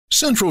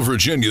Central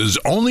Virginia's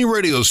only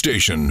radio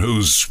station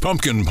whose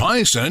pumpkin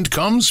pie scent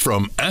comes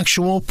from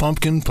actual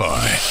pumpkin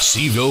pie.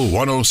 Seville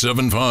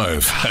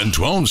 107.5 and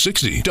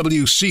 1260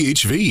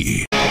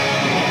 WCHV.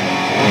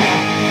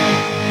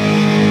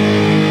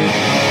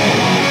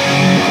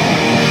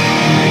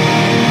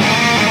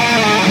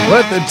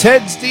 Let the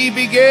Tedsty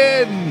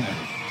begin.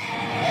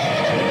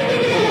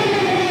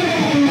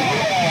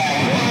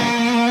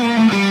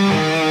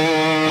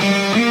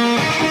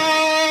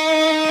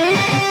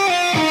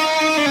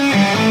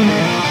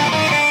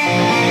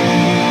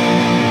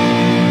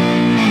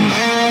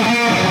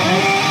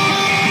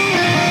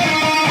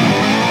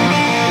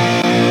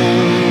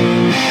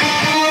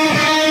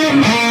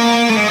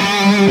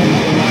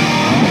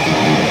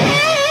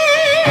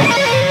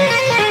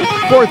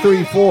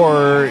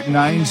 Four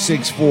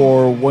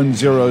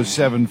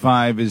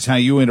 434-964-1075 is how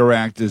you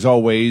interact. As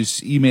always,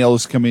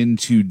 emails come in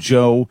to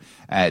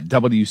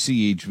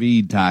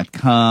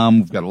joe@wchv.com.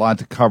 We've got a lot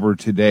to cover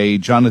today.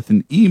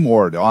 Jonathan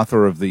Emord,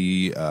 author of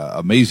the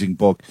amazing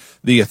book,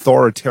 The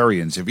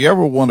Authoritarians. If you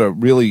ever want to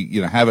really,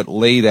 have it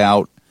laid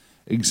out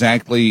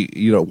exactly,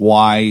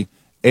 why,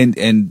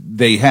 and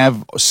they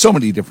have so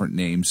many different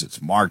names.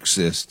 It's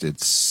Marxist,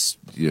 it's,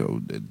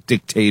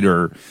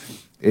 dictator,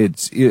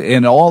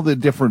 and all the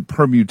different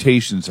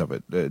permutations of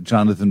it.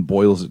 Jonathan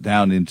boils it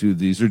down into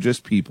these are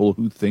just people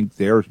who think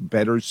they're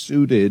better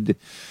suited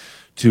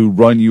to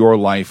run your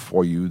life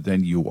for you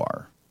than you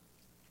are.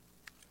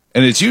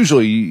 And it's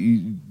usually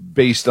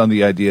based on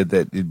the idea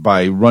that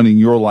by running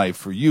your life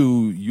for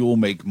you, you'll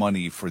make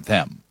money for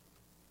them.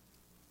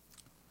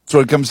 That's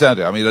what it comes down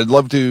to. I mean, I'd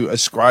love to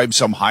ascribe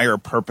some higher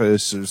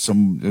purpose or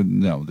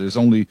no, there's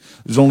only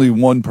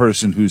one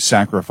person who's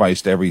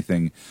sacrificed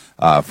everything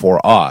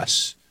for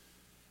us.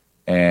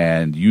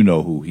 And you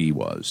know who he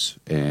was.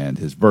 And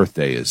his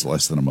birthday is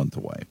less than a month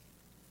away,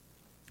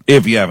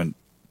 if you haven't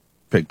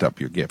picked up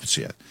your gifts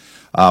yet.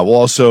 We'll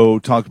also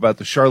talk about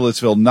the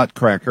Charlottesville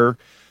Nutcracker.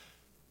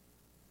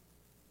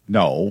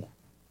 No,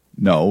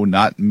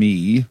 not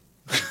me.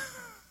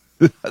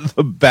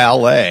 The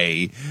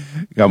ballet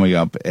coming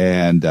up.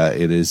 And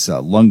it is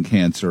Lung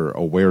Cancer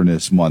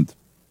Awareness Month.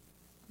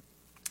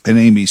 And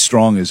Amy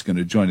Strong is going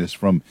to join us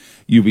from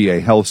UVA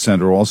Health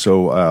Center.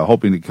 Also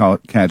hoping to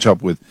catch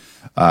up with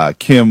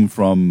Kim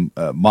from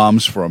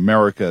Moms for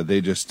America.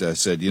 They just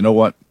said, you know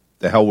what,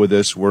 the hell with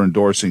this. We're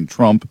endorsing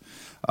Trump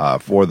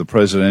for the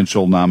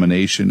presidential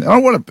nomination. And I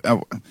want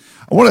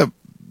to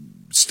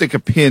stick a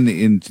pin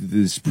into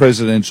this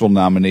presidential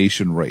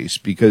nomination race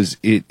because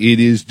it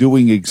is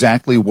doing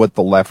exactly what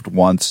the left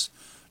wants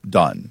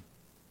done.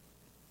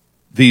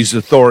 These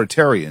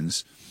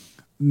authoritarians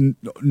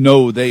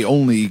know they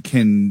only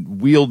can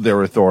wield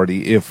their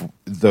authority if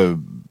the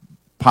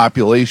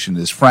population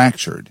is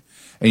fractured.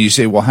 And you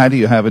say, well, how do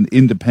you have an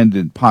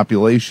independent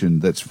population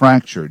that's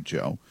fractured,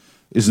 Joe?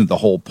 Isn't the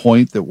whole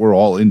point that we're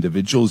all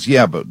individuals?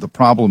 Yeah, but the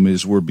problem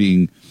is we're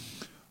being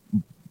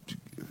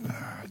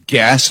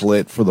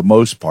gaslit for the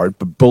most part,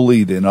 but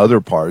bullied in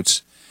other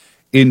parts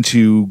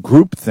into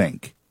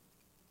groupthink.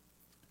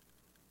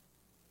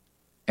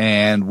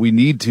 And we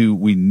need to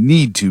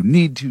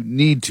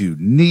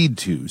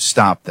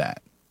stop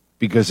that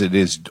because it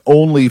is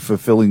only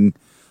fulfilling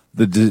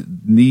the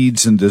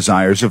needs and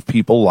desires of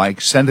people like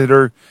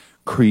Senator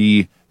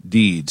Cree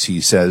Deeds,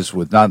 he says,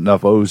 with not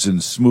enough O's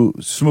and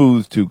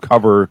smooth to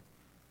cover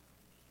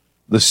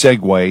the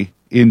segue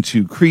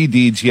into Cree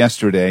Deeds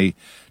yesterday,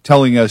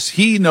 telling us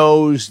he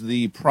knows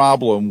the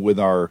problem with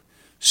our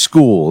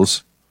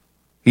schools.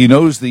 He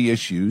knows the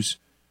issues,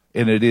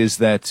 and it is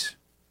that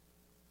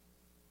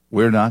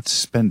we're not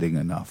spending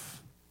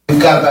enough.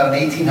 We've got about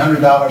an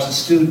 $1,800 a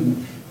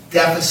student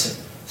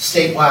deficit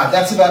statewide.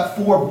 That's about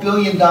 $4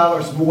 billion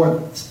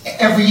more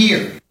every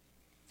year.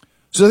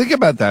 So think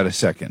about that a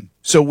second.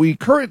 So we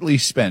currently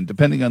spend,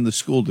 depending on the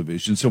school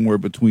division, somewhere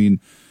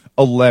between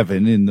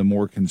 11 in the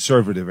more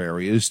conservative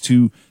areas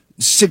to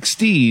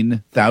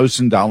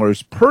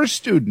 $16,000 per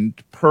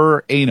student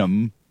per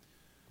annum.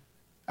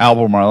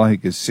 Albemarle, I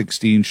think, is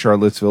 16.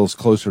 Charlottesville is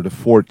closer to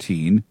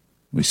 14.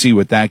 We see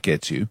what that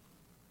gets you.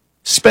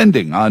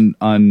 Spending on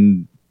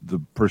the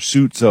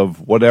pursuits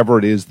of whatever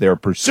it is they're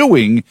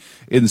pursuing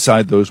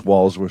inside those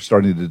walls. We're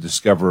starting to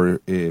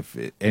discover, if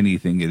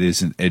anything, it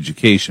isn't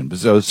education. But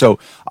so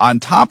on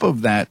top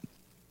of that,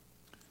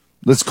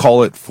 let's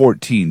call it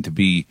 14 to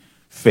be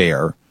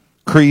fair.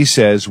 Cree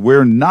says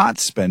we're not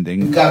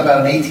spending. We've got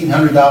about an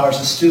 $1,800 a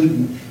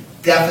student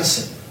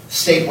deficit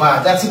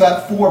statewide. That's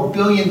about $4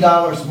 billion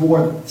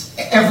more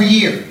every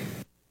year.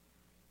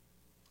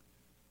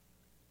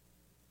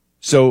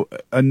 So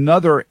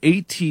another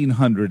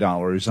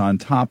 $1,800 on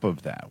top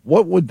of that.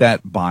 What would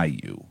that buy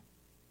you?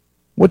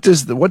 What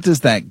does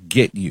that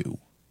get you?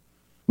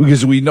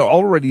 Because we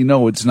already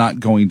know it's not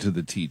going to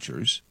the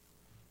teachers.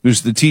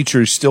 Because the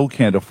teachers still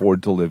can't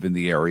afford to live in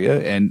the area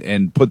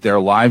and put their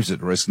lives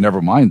at risk. Never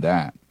mind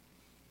that.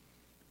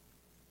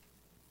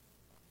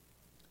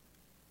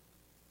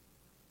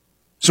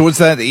 So what's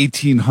that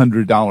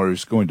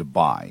 $1,800 going to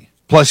buy?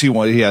 Plus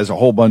he has a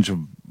whole bunch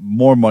of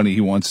more money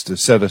he wants to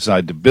set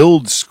aside to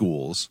build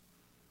schools.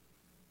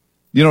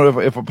 You know,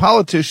 if a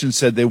politician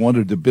said they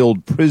wanted to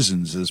build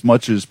prisons as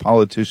much as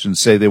politicians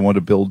say they want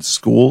to build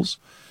schools,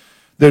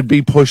 there'd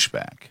be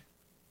pushback.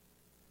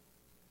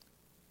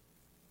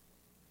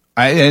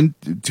 And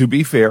to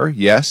be fair,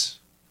 yes,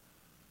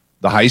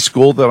 the high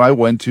school that I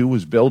went to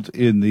was built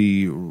in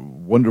the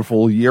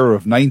wonderful year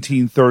of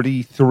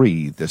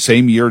 1933, the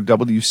same year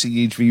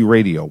WCHV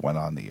radio went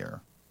on the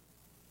air.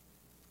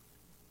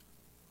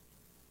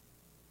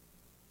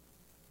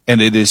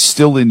 And it is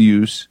still in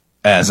use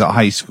as a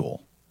high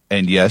school.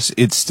 And yes,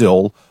 it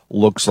still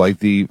looks like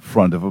the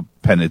front of a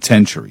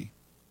penitentiary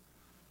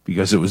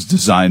because it was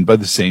designed by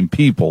the same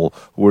people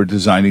who were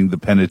designing the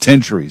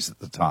penitentiaries at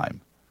the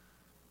time.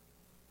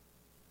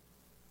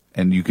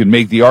 And you can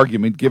make the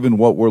argument, given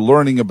what we're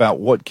learning about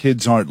what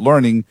kids aren't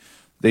learning,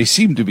 they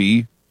seem to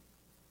be,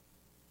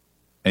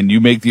 and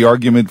you make the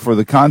argument for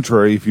the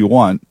contrary if you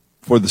want,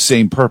 for the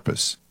same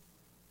purpose.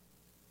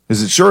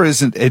 Because it sure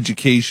isn't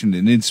education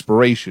and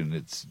inspiration.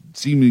 It's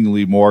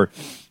seemingly more,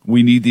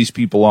 we need these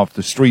people off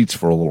the streets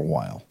for a little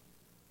while.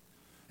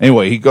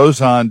 Anyway, he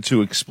goes on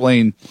to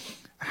explain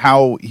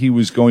how he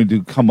was going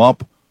to come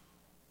up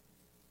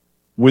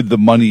with the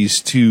monies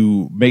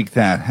to make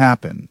that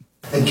happen.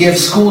 That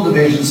gives school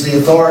divisions the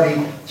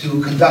authority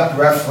to conduct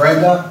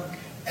referenda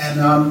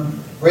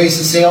and raise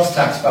the sales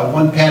tax by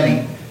 1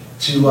 penny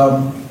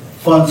to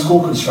fund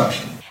school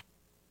construction.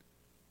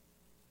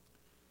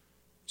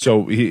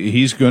 So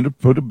he's going to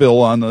put a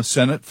bill on the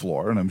Senate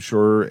floor, and I'm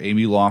sure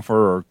Amy Loeffler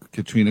or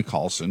Katrina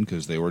Carlson,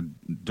 because they were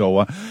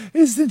DOA,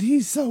 isn't he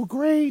so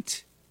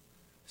great?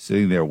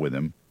 Sitting there with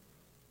him.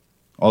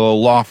 Although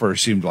Loeffler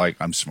seemed like,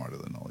 I'm smarter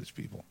than all these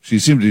people. She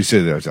seemed to say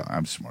that,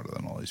 I'm smarter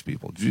than all these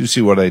people. Did you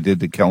see what I did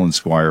to Kellen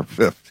Squire?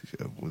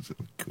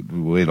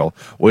 Wait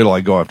till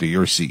I go after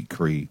your seat,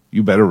 Cree.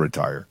 You better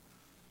retire.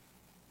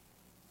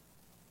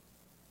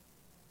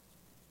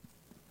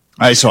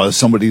 I saw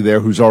somebody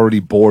there who's already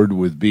bored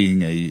with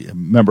being a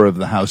member of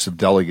the House of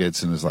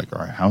Delegates and is like,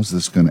 all right, how's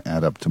this going to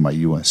add up to my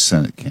U.S.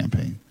 Senate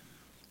campaign?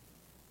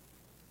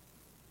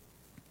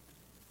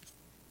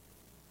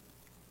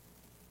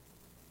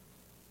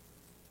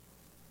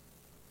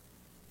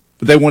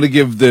 But they want to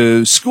give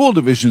the school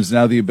divisions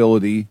now the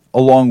ability,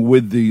 along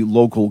with the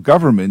local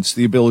governments,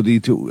 the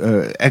ability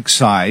to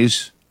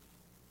excise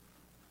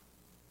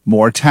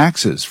more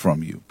taxes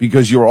from you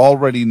because you're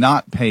already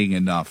not paying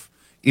enough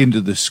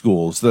into the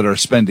schools that are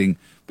spending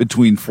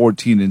between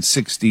 $14 and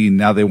 $16.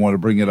 Now they want to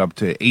bring it up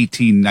to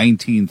 $18,000,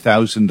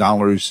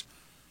 $19,000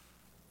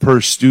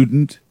 per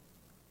student.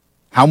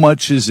 How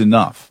much is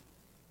enough?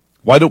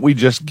 Why don't we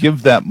just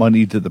give that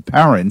money to the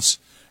parents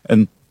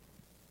and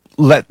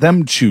let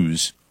them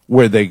choose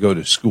where they go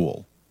to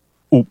school?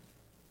 Oh,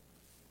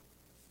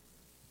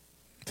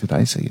 did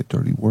I say a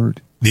dirty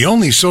word? The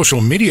only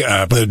social media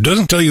app that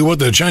doesn't tell you what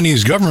the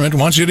Chinese government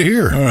wants you to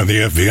hear. Or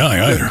the FBI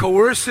either. The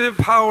coercive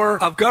power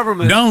of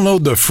government.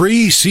 Download the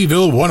free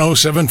Seville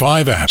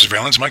 1075 app.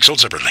 Surveillance mic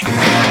sold separately. It seems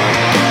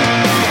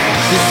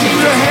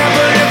to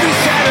happen every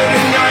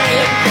Saturday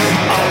night.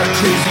 All the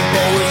crazy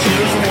boys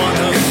just want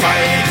to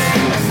fight.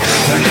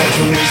 They're not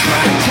to waste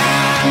my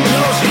time.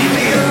 Just leave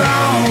me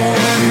alone.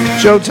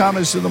 Joe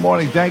Thomas in the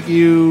morning. Thank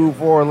you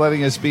for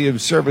letting us be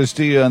of service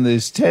to you on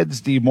this Ted's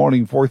D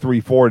morning.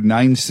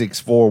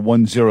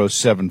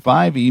 434-964-1075.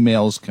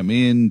 Emails come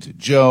in to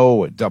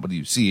Joe at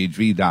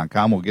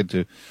WCHV.com. We'll get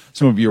to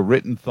some of your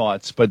written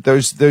thoughts, but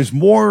there's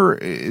more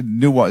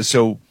nuance.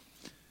 So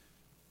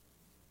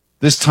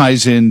this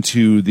ties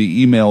into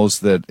the emails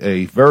that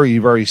a very,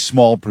 very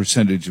small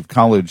percentage of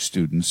college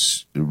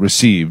students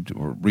received,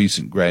 or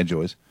recent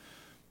graduates.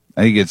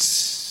 I think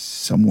it's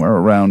somewhere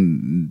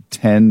around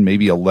 10,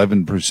 maybe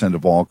 11%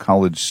 of all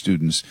college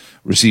students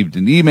received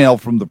an email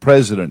from the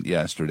president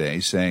yesterday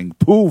saying,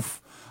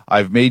 poof,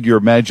 I've made your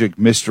magic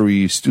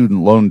mystery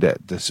student loan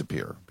debt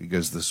disappear,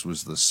 because this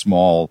was the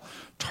small,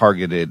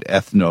 targeted,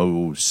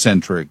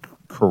 ethnocentric,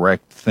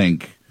 correct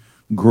think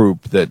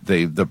group that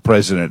the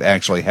president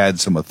actually had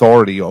some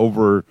authority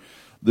over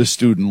the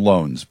student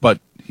loans. But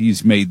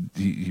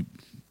they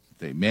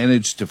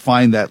managed to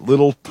find that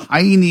little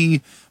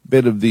tiny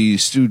bit of the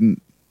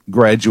student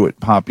graduate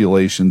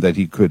population that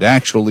he could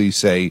actually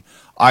say,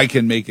 I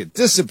can make it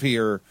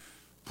disappear,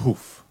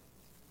 poof.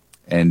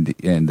 And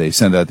they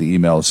sent out the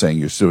email saying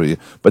you're suing.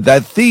 But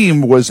that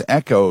theme was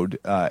echoed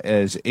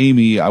as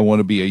Amy, I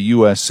want to be a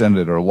U.S.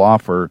 Senator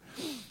Loeffler,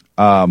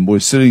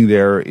 was sitting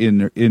there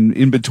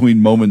in between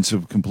moments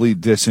of complete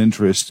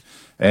disinterest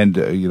and,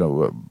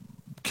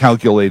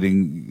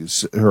 calculating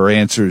her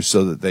answers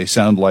so that they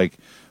sound like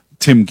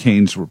Tim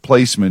Kaine's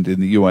replacement in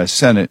the U.S.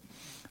 Senate.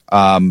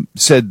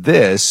 Said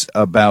this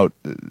about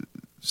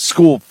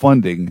school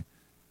funding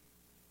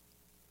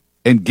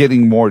and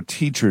getting more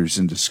teachers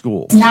into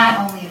schools. It's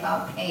not only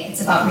about pay,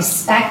 it's about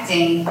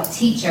respecting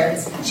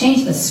teachers.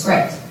 Change the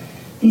script.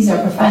 These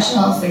are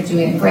professionals, they're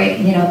doing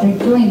great, they're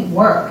doing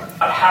work.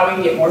 How we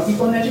can get more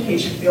people in the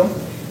education field,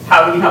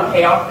 how we can help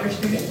pay off their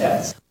student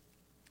debts.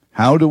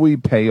 How do we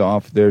pay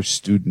off their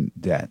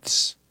student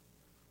debts?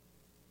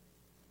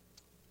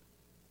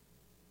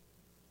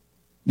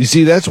 You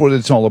see, that's what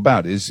it's all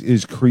about,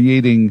 is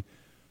creating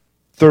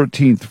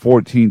 13th,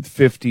 14th,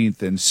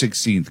 15th, and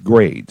 16th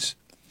grades.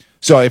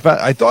 So I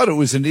thought it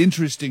was an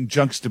interesting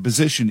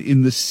juxtaposition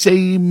in the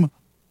same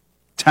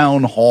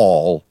town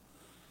hall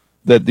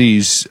that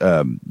these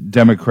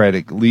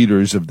Democratic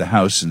leaders of the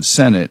House and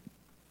Senate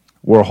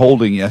were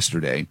holding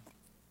yesterday.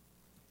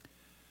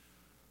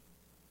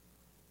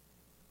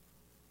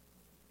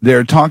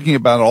 They're talking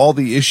about all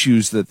the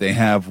issues that they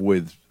have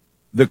with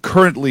the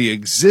currently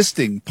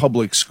existing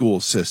public school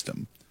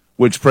system,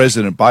 which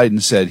President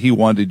Biden said he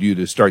wanted you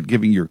to start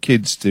giving your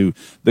kids to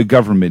the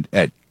government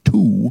at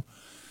 2.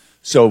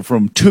 So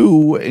from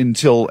 2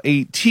 until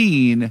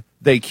 18,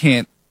 they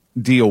can't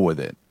deal with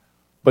it.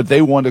 But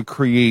they want to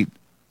create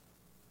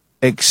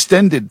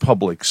extended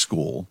public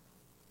school,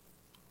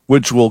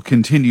 which will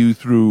continue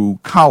through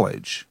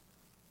college.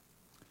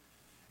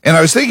 And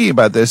I was thinking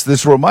about this.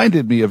 This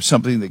reminded me of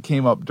something that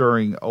came up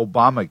during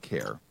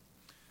Obamacare.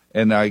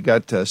 And I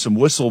got some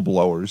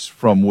whistleblowers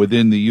from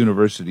within the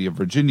University of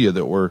Virginia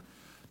that were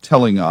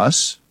telling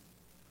us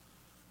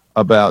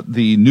about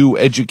the new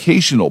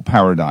educational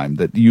paradigm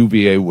that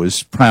UVA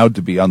was proud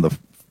to be on the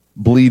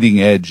bleeding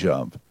edge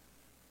of,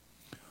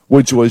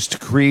 which was to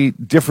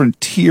create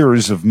different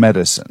tiers of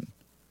medicine.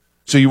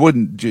 So you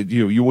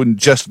wouldn't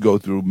just go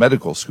through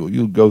medical school.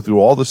 You'd go through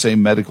all the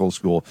same medical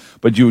school,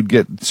 but you would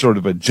get sort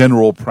of a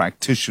general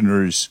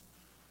practitioner's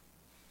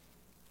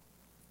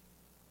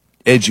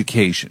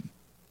education.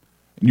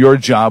 Your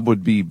job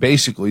would be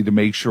basically to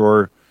make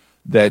sure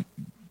that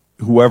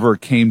whoever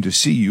came to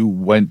see you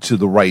went to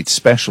the right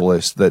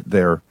specialist that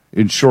their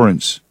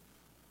insurance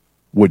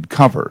would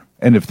cover.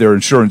 And if their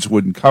insurance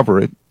wouldn't cover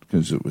it,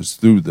 because it was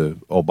through the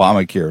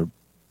Obamacare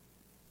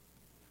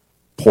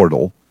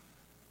portal,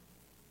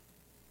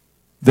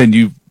 then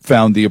you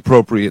found the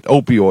appropriate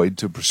opioid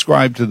to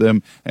prescribe to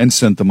them and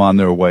sent them on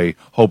their way,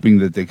 hoping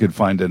that they could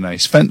find a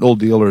nice fentanyl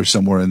dealer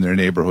somewhere in their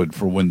neighborhood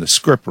for when the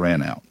script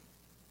ran out.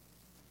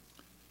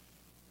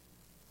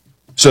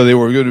 So they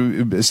were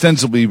going to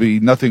ostensibly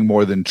be nothing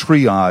more than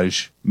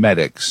triage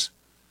medics,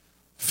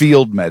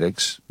 field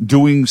medics,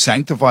 doing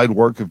sanctified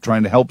work of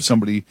trying to help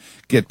somebody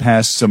get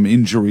past some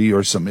injury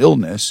or some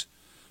illness,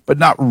 but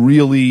not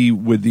really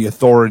with the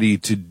authority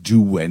to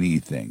do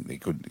anything. They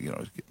could,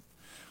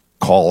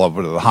 call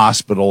over to the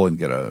hospital and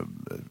get a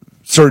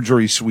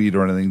surgery suite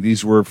or anything.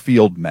 These were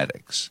field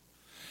medics.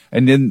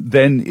 And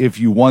then if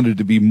you wanted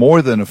to be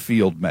more than a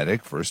field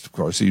medic, first, of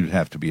course, you'd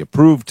have to be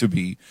approved to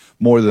be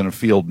more than a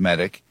field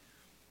medic.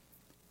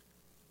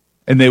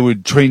 And they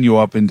would train you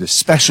up into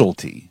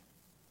specialty.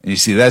 And you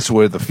see, that's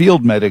where the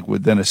field medic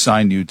would then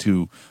assign you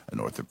to an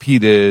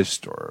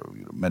orthopedist or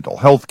mental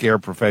health care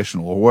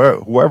professional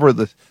or whoever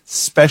the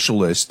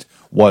specialist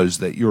was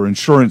that your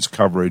insurance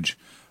coverage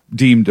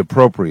deemed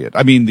appropriate.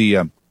 I mean,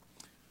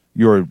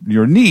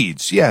 your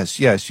needs.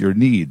 Yes, your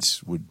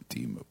needs would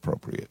deem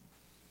appropriate.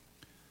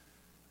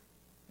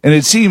 And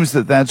it seems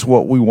that that's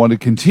what we want to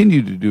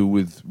continue to do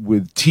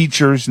with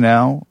teachers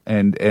now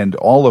and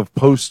all of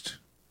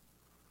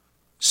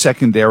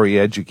post-secondary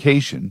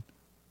education.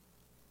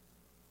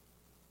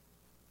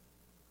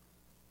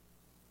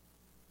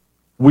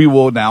 We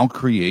will now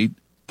create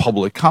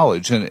public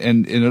college.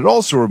 And it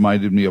also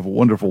reminded me of a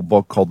wonderful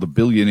book called The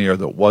Billionaire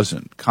That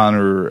Wasn't.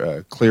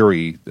 Connor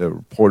Cleary, the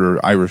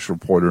reporter, Irish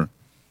reporter,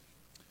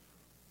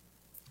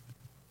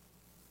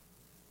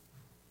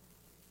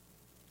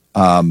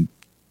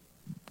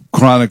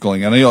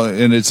 chronicling,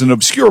 and it's an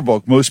obscure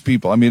book. Most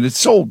people, it's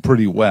sold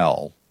pretty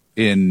well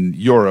in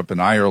Europe and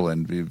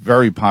Ireland.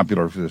 Very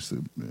popular.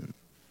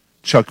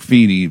 Chuck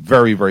Feeney,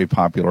 very, very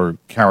popular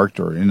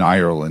character in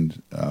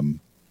Ireland,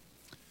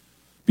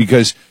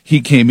 because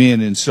he came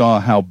in and saw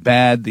how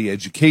bad the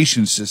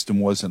education system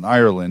was in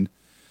Ireland,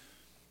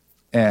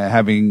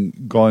 having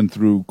gone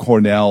through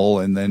Cornell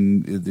and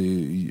then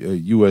the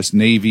U.S.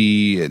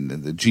 Navy and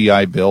the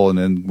GI Bill, and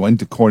then went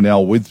to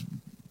Cornell with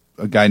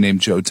a guy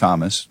named Joe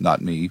Thomas,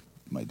 not me,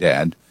 my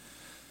dad.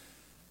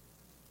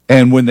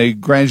 And when they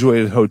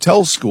graduated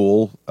hotel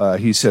school,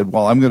 he said,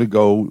 well, I'm going to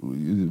go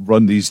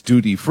run these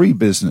duty-free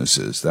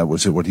businesses. That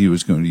was what he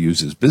was going to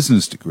use his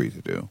business degree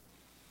to do.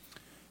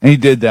 And he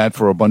did that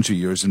for a bunch of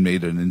years and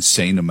made an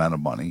insane amount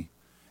of money,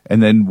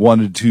 and then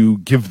wanted to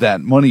give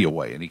that money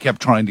away. And he kept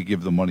trying to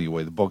give the money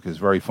away. The book is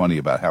very funny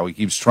about how he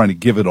keeps trying to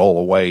give it all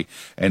away,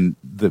 and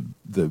the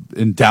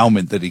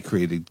endowment that he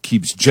created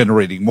keeps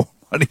generating more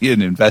money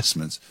in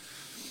investments.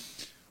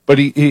 But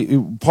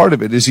he part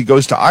of it is he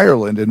goes to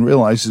Ireland and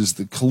realizes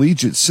the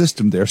collegiate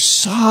system there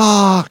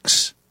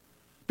sucks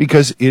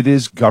because it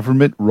is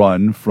government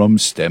run from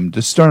stem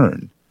to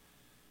stern.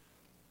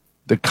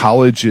 The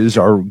colleges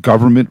are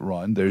government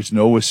run. There's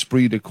no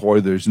esprit de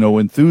corps. There's no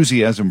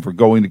enthusiasm for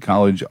going to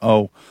college.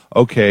 Oh,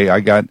 okay, I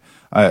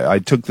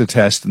took the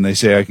test and they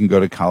say I can go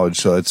to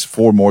college, so that's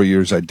 4 more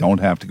years I don't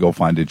have to go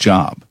find a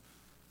job.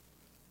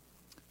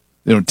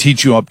 They don't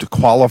teach you up to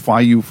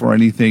qualify you for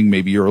anything.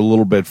 Maybe you're a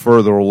little bit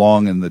further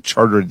along in the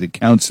chartered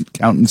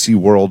accountancy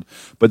world,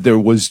 but there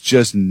was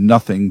just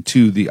nothing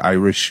to the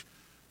Irish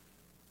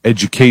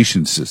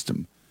education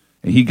system.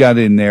 And he got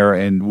in there,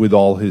 and with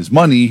all his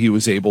money, he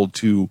was able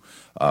to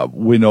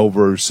win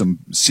over some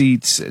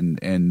seats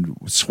and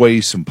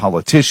sway some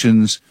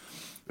politicians.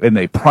 And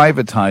they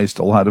privatized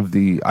a lot of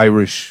the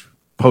Irish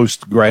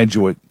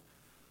postgraduate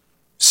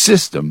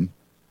system,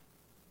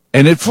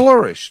 and it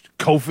flourished.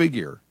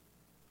 Go-figure.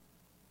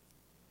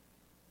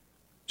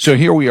 So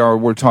here we are,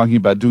 we're talking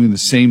about doing the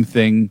same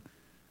thing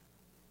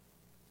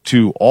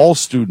to all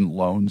student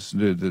loans.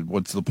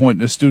 What's the point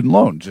in a student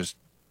loan? Just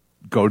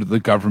go to the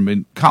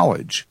government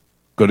college.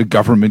 Go to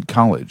government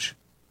college.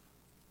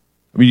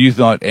 I mean, you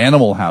thought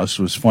Animal House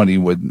was funny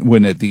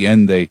when at the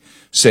end they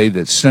say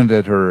that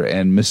Senator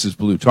and Mrs.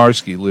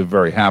 Blutarski live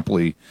very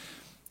happily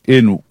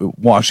in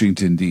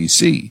Washington,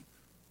 D.C.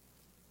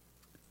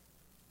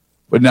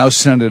 But now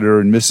Senator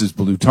and Mrs.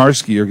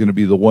 Blutarski are going to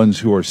be the ones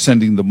who are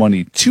sending the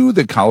money to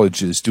the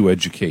colleges to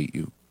educate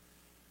you.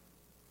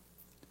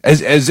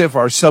 As if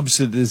our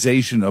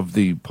subsidization of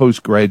the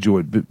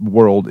postgraduate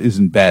world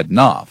isn't bad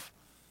enough.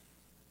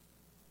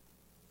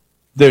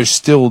 There's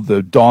still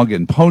the dog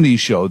and pony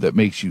show that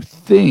makes you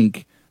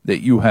think that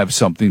you have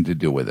something to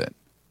do with it.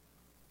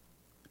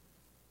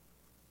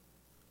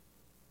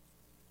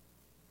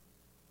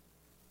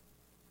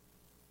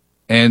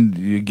 And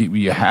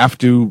you have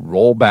to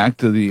roll back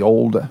to the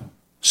old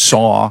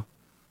saw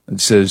that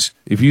says,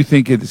 if you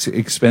think it's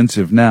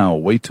expensive now,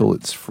 wait till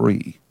it's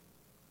free.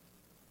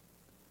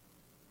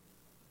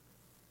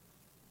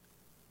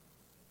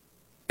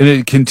 And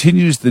it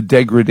continues the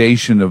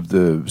degradation of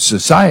the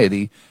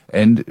society.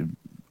 And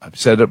I've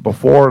said it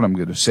before, and I'm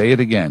going to say it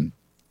again.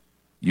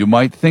 You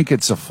might think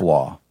it's a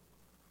flaw,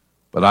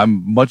 but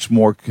I'm much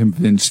more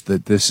convinced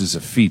that this is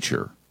a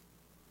feature.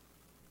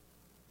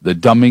 The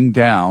dumbing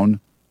down,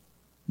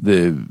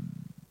 the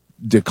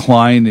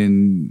decline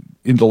in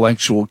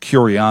intellectual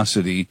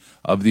curiosity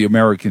of the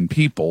American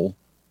people,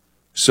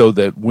 so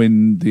that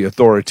when the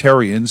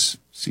authoritarians,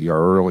 see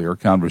our earlier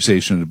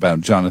conversation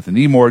about Jonathan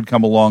Emord,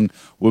 come along,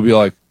 we'll be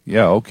like,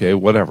 yeah, okay,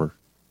 whatever.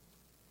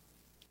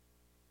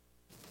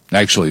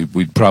 Actually,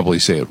 we'd probably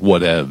say it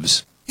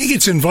whatevs. He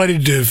gets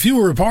invited to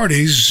fewer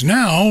parties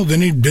now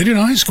than he did in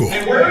high school.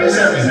 Hey, where is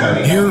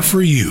everybody? Here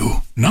for you,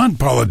 not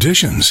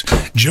politicians.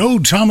 Joe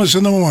Thomas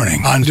in the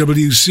morning on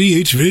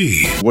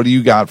WCHV. What do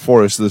you got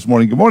for us this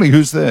morning? Good morning.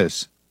 Who's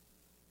this?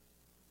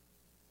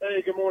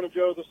 Hey, good morning,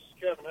 Joe. This is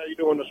Kevin. How you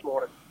doing this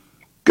morning?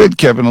 Good,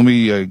 Kevin. Let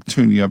me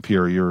tune you up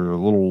here. You're a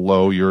little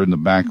low. You're in the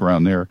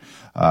background there,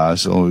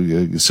 so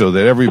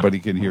that everybody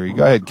can hear you.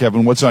 Go ahead,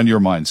 Kevin. What's on your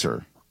mind,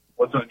 sir?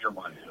 What's on your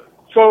mind, sir?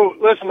 So,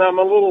 listen, I'm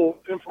a little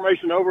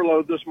information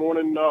overload this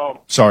morning.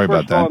 Sorry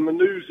about that. In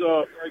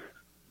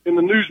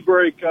the news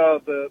break,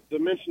 the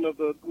mention of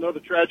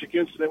another tragic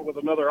incident with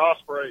another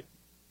osprey.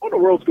 What in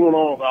the world's going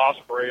on with the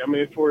osprey? I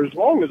mean, for as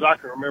long as I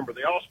can remember,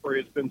 the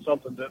osprey has been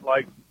something that,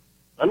 like,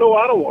 I know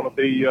I don't want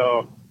to be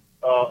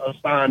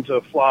assigned to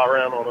fly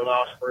around on an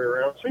osprey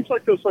around. It seems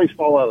like those things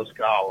fall out of the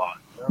sky a lot.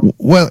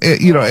 Well,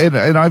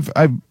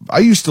 and I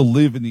used to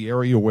live in the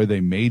area where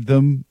they made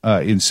them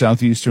in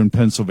southeastern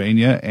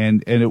Pennsylvania,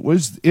 and it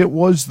was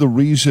the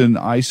reason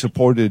I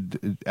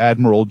supported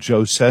Admiral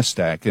Joe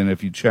Sestak. And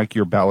if you check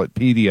your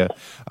Ballotpedia,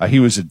 he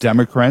was a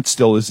Democrat,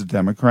 still is a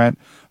Democrat.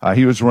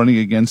 He was running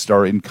against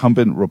our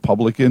incumbent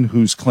Republican,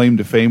 whose claim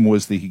to fame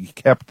was that he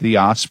kept the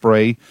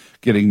osprey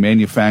getting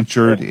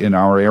manufactured in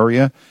our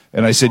area.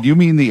 And I said, "You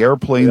mean the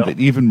airplane that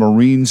even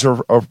Marines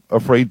are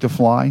afraid to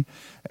fly?"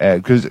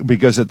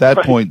 Because at that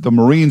point, the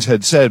Marines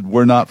had said,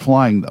 we're not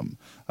flying them.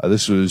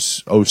 This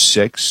was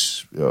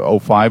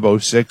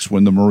 05, 06,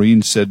 when the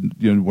Marines said,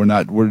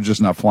 we're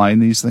just not flying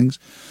these things.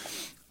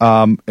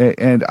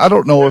 And I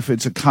don't know if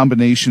it's a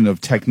combination of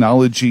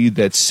technology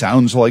that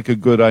sounds like a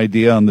good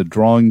idea on the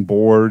drawing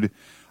board,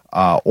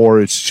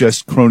 or it's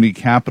just crony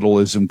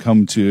capitalism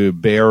come to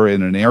bear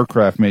in an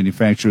aircraft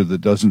manufacturer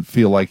that doesn't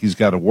feel like he's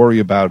got to worry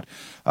about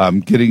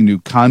getting new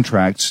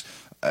contracts.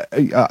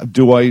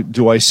 Do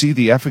I see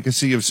the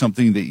efficacy of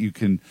something that you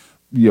can,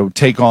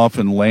 take off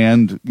and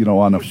land,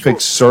 on a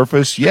fixed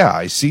surface? Yeah,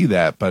 I see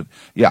that. But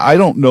yeah, I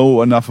don't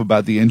know enough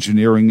about the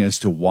engineering as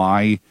to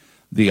why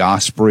the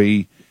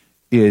Osprey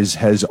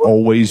has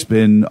always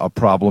been a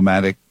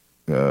problematic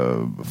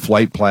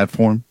flight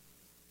platform.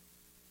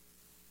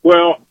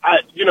 Well,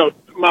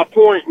 my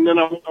point, and then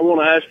I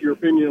want to ask your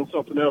opinion on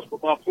something else,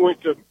 but my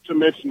point to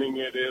mentioning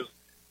it is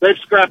they've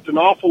scrapped an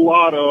awful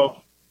lot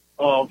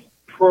of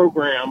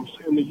programs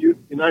in the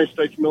United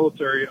States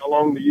military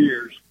along the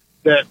years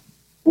that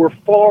were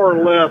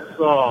far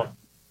less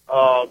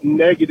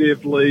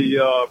negatively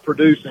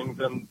producing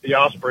than the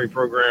Osprey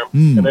program.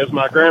 And as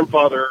my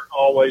grandfather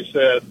always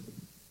said,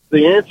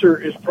 the answer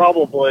is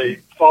probably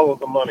follow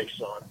the money,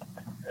 son.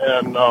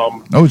 And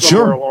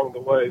somewhere along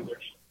the way,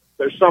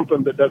 there's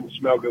something that doesn't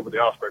smell good with the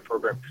Osprey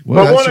program.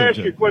 Well, but I want to ask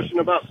you a question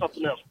about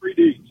something else,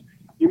 Creed.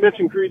 You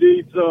mentioned Creed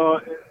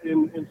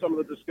in some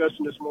of the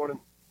discussion this morning.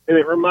 And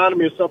it reminded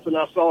me of something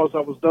I saw as I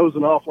was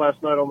dozing off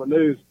last night on the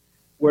news,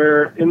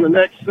 where in the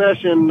next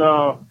session,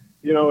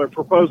 they're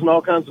proposing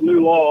all kinds of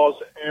new laws,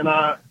 and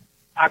I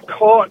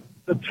caught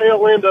the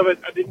tail end of it.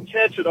 I didn't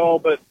catch it all,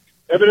 but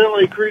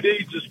evidently Creed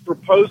Eads is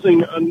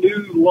proposing a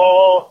new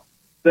law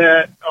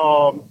that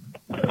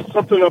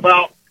something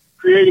about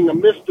creating a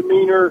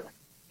misdemeanor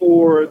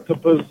for the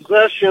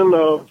possession,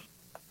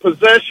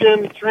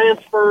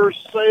 transfer,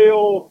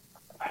 sale.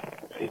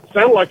 It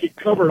sounded like it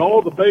covered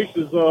all the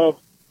bases of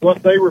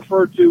what they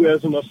refer to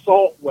as an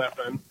assault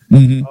weapon.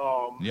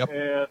 Yep.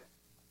 And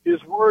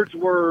his words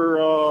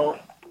were,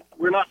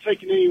 we're not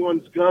taking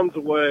anyone's guns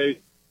away,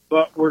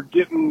 but we're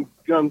getting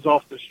guns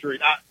off the street.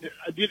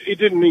 It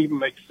didn't even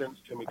make sense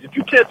to me. Did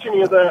you catch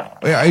any of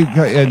that?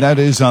 And that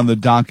is on the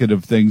docket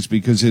of things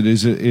because it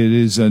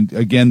is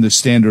again the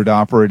standard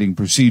operating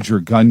procedure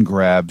gun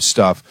grab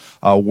stuff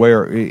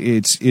where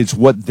it's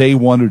what they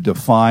want to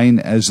define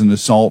as an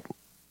assault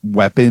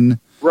weapon,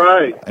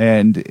 right?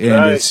 And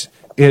right.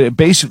 It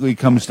basically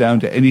comes down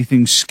to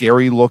anything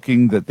scary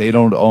looking that they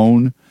don't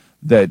own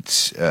that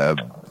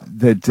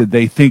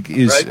they think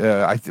is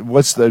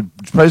what's the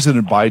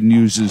President Biden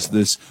uses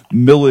this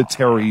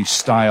military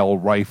style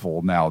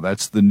rifle now.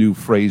 That's the new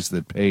phrase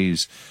that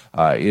pays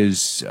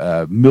is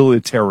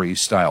military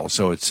style.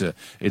 So it's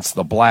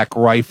the black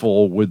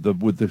rifle with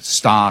the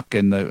stock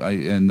and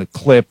the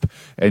clip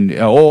and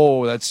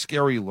that's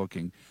scary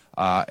looking.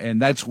 And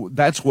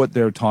that's what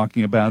they're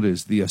talking about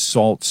is the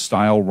assault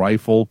style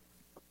rifle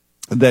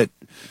that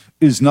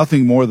is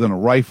nothing more than a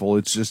rifle.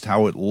 It's just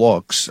how it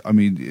looks. I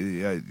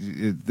mean,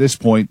 at this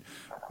point,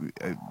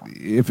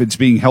 if it's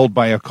being held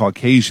by a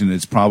Caucasian,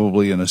 it's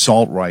probably an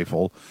assault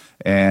rifle.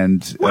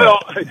 And well,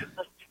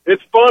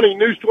 it's funny.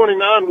 News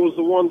 29 was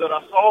the one that I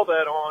saw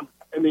that on,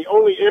 and the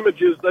only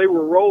images they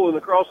were rolling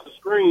across the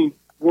screen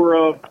were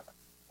of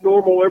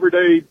normal,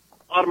 everyday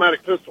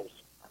automatic pistols.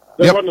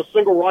 There wasn't a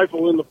single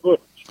rifle in the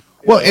footage.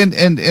 Well,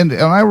 and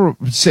I will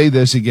say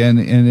this again,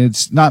 and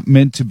it's not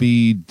meant to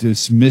be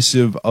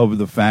dismissive of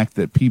the fact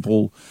that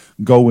people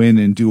go in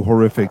and do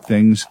horrific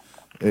things.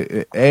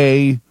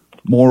 A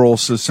moral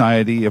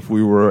society. If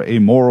we were a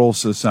moral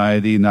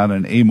society, not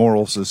an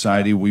amoral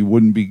society, we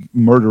wouldn't be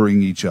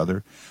murdering each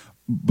other.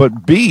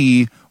 But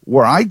B,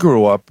 where I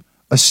grew up,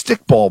 a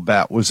stickball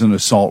bat was an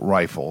assault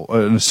rifle,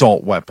 an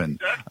assault weapon.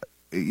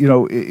 You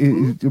know,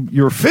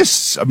 your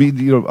fists, I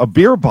mean, a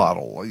beer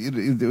bottle.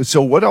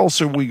 So what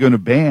else are we going to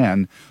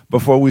ban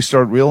before we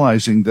start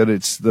realizing that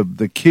it's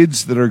the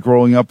kids that are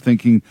growing up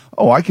thinking,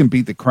 oh, I can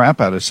beat the crap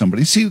out of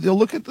somebody. See, they'll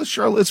look at the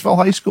Charlottesville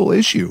High School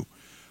issue.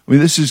 I mean,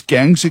 this is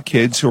gangs of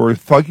kids who are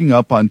thugging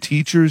up on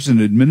teachers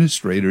and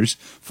administrators,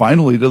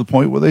 finally to the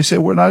point where they say,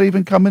 we're not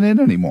even coming in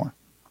anymore.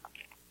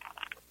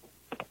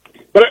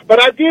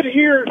 But I did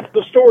hear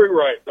the story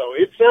right, though.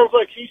 It sounds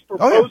like he's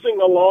proposing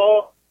a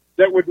law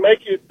that would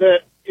make it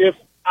that if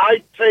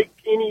I take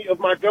any of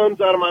my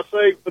guns out of my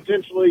safe,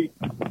 potentially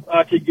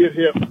I could get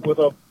hit with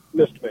a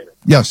misdemeanor.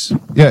 Yes.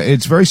 Yeah,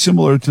 it's very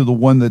similar to the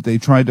one that they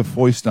tried to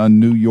foist on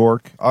New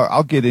York.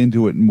 I'll get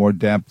into it in more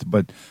depth,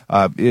 but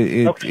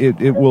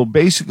it will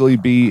basically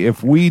be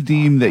if we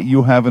deem that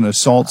you have an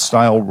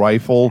assault-style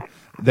rifle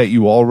that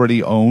you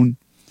already own,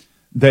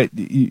 that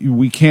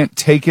we can't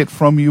take it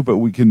from you, but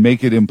we can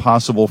make it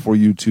impossible for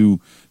you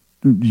to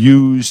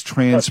use,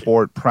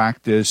 transport,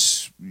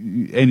 practice,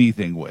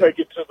 anything with. Take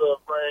it to the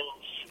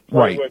range,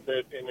 play with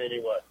it in any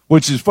way.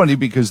 Which is funny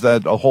because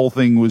that a whole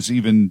thing was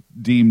even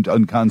deemed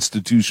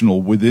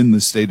unconstitutional within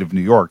the state of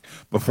New York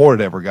before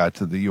it ever got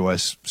to the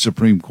U.S.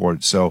 Supreme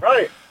Court. So,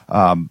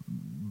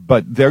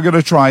 but they're going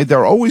to try.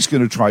 They're always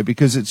going to try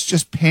because it's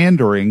just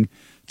pandering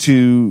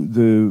to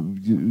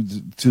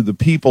the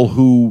people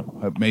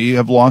who may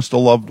have lost a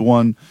loved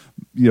one,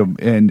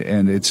 and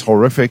it's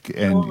horrific,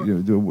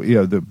 and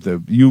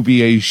the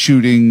UVA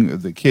shooting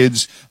the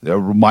kids, a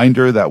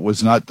reminder that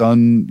was not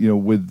done,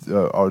 with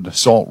an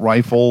assault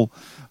rifle,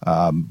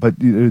 but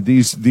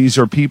these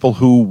are people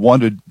who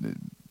want to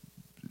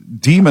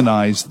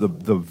demonize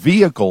the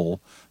vehicle,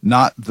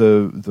 not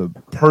the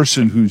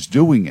person who's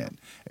doing it.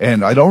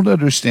 And I don't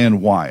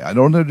understand why. I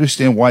don't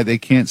understand why they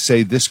can't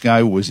say this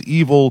guy was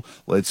evil.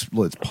 Let's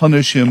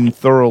punish him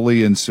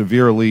thoroughly and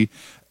severely,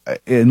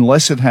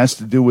 unless it has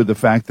to do with the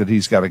fact that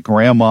he's got a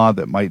grandma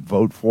that might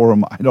vote for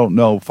him. I don't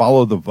know.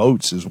 Follow the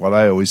votes is what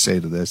I always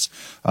say to this.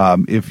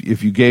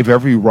 If you gave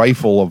every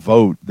rifle a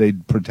vote,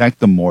 they'd protect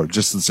them more.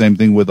 Just the same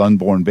thing with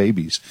unborn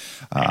babies.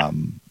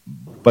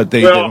 But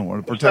they don't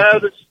want to protect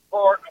them. The saddest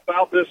part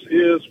about this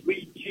is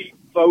we keep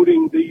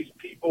voting these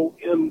people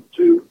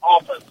into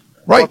office.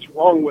 Right. What's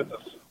wrong with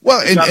us?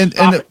 Well,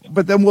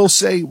 but then we'll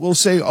say,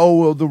 oh,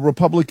 well, the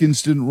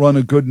Republicans didn't run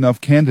a good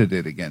enough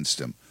candidate against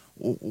him.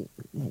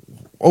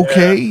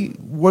 Okay,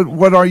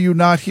 what are you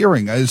not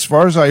hearing? As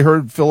far as I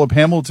heard, Philip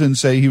Hamilton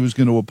say he was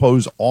going to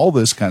oppose all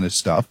this kind of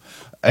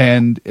stuff,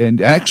 and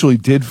actually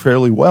did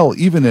fairly well,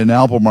 even in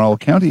Albemarle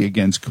County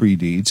against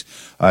Creed Eads.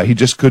 He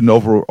just couldn't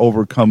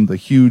overcome the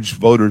huge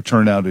voter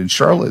turnout in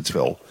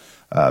Charlottesville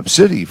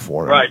city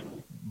for him. Right.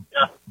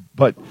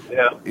 But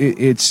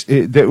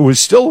there was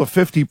still a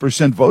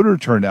 50% voter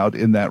turnout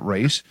in that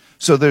race.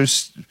 So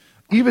there's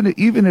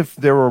even if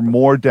there were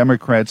more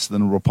Democrats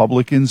than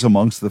Republicans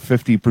amongst the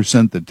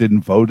 50% that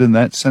didn't vote in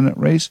that Senate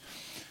race,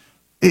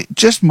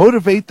 just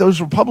motivate those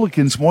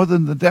Republicans more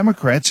than the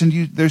Democrats, and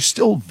there's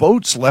still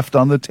votes left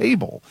on the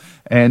table.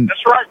 And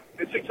that's right.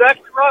 It's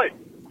exactly right.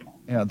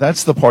 Yeah,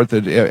 that's the part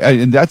that,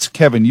 and that's,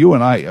 Kevin, you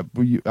and I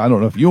don't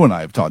know if you and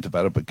I have talked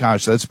about it, but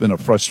gosh, that's been a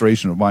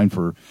frustration of mine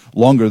for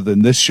longer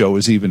than this show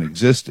has even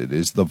existed,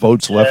 is the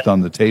votes left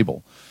on the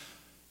table.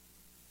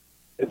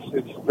 It's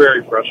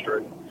very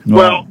frustrating.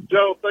 Well,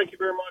 Joe, thank you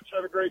very much.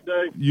 Have a great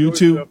day. You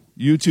too.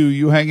 You too.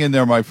 You hang in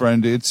there, my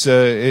friend. It's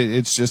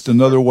just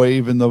another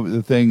wave in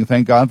the thing.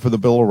 Thank God for the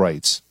Bill of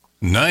Rights.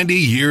 90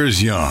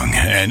 years young,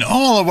 and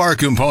all of our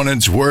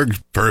components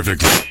worked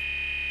perfectly.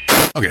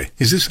 Okay,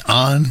 is this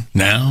on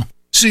now?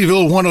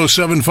 Seville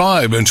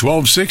 107.5 and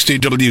 1260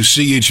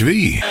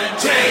 WCHV.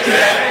 Take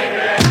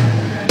it.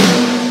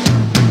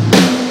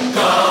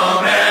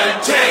 Come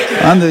and take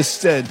it. On this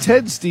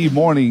Ted Steve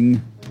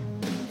morning,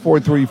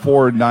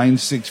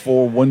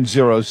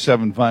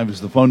 434-964-1075 is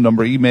the phone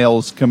number.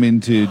 Emails come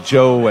into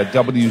Joe at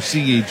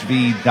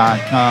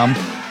WCHV.com.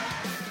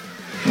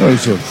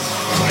 What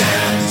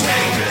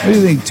do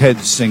you think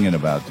Ted's singing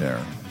about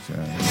there?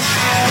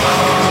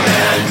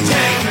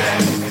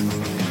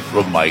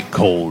 From my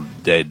cold,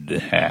 dead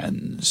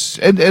hands.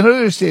 And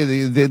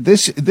understand,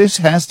 this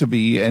has to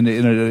be, and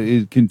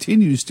it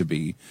continues to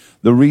be,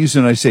 the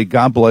reason I say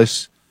God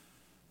bless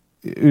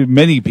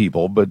many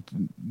people, but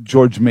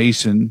George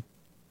Mason,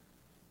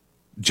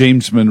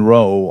 James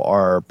Monroe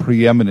are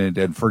preeminent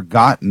and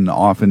forgotten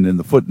often in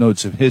the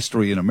footnotes of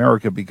history in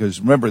America, because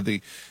remember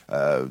the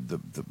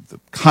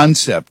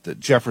concept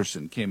that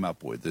Jefferson came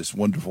up with, this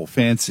wonderful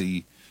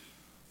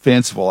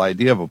fanciful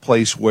idea of a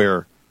place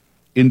where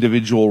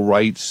individual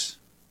rights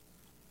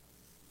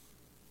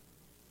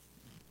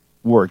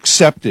were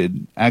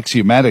accepted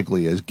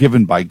axiomatically as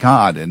given by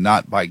God and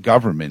not by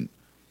government.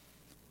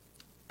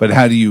 But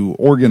how do you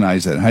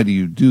organize that? How do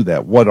you do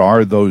that? What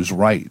are those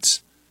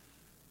rights?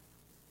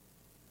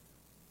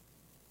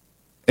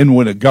 And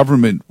when a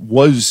government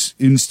was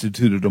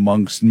instituted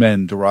amongst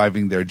men,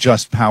 deriving their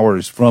just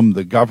powers from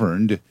the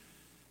governed,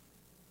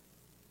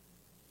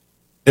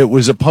 it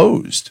was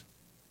opposed.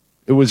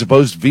 It was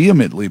opposed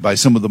vehemently by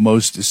some of the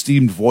most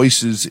esteemed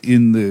voices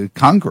in the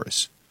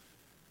Congress.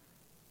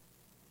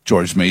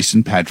 George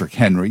Mason, Patrick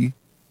Henry,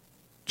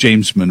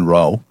 James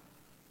Monroe,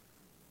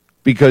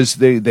 because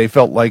they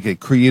felt like it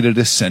created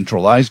a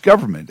centralized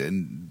government.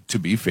 And to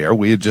be fair,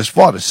 we had just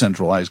fought a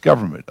centralized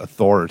government,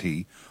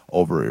 authority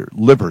over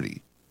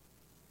liberty.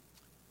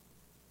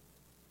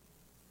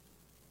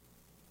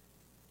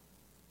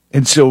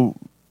 And so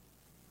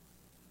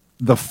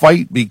the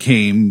fight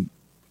became,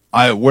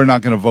 we're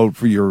not going to vote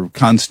for your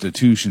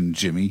Constitution,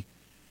 Jimmy.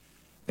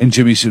 And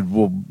Jimmy said,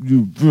 well,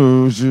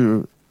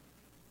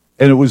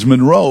 and it was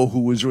Monroe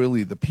who was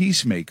really the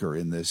peacemaker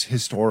in this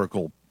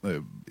historical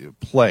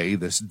play,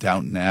 this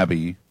Downton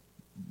Abbey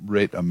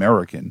writ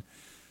American,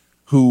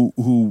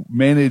 who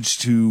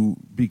managed to,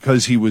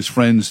 because he was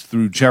friends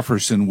through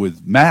Jefferson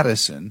with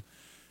Madison,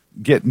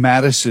 get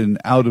Madison's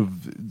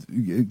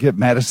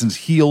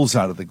heels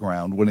out of the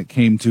ground when it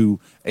came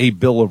to a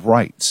Bill of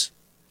Rights.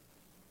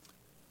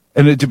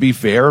 And to be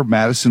fair,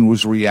 Madison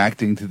was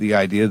reacting to the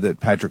idea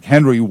that Patrick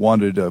Henry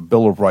wanted a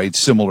Bill of Rights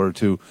similar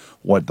to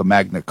what the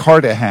Magna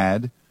Carta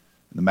had.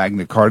 The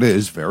Magna Carta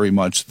is very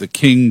much the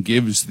king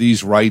gives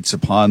these rights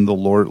upon the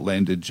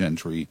landed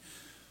gentry.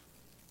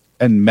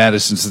 And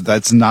Madison said,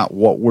 that's not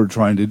what we're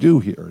trying to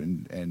do here.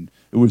 And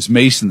it was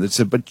Mason that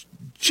said, but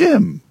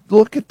Jim,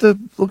 look at the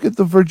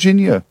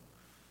Virginia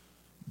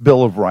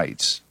Bill of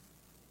Rights.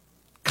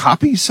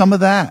 Copy some of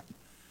that.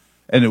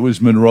 And it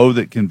was Monroe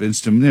that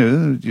convinced him,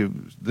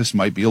 this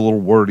might be a little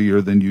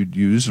wordier than you'd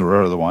use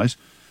or otherwise.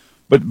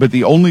 But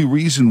the only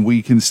reason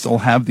we can still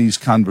have these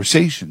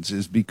conversations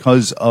is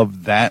because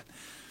of that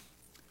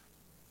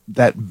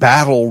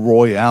battle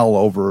royale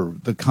over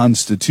the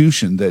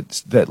Constitution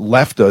that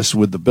left us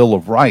with the Bill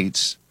of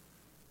Rights,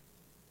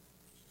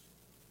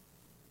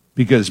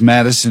 because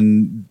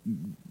Madison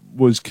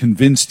was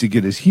convinced to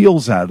get his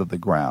heels out of the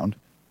ground.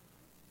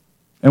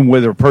 And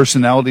whether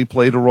personality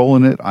played a role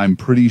in it, I'm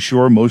pretty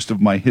sure. Most of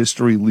my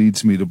history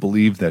leads me to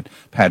believe that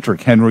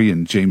Patrick Henry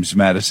and James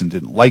Madison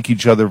didn't like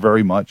each other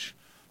very much.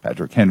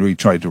 Patrick Henry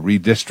tried to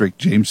redistrict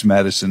James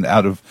Madison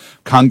out of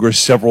Congress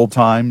several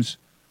times.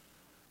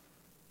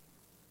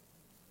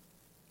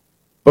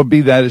 But be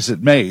that as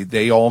it may,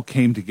 they all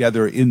came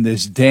together in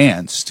this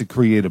dance to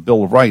create a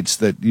Bill of Rights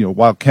that,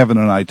 while Kevin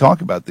and I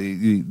talk about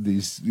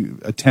these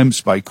attempts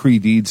by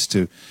creeds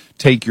to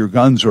take your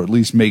guns or at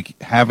least make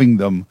having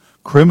them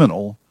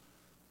criminal,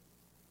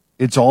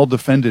 it's all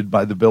defended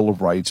by the Bill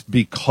of Rights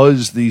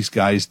because these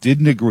guys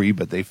didn't agree,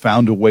 but they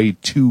found a way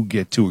to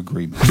get to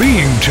agreement.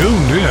 Being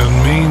tuned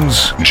in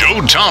means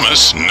Joe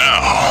Thomas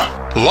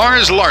now.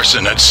 Lars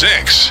Larson at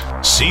 6.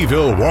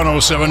 Seville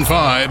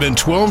 107.5 and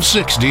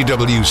 1260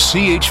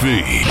 WCHV.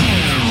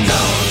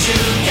 Don't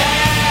you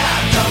dare,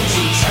 don't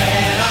you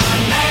tread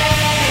on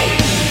me.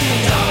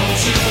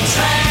 Don't you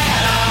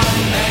tread on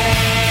me.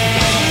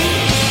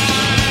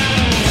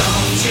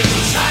 Don't you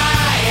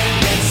try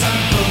and make some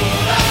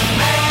fool of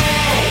me.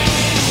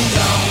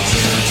 Don't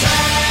you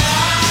tread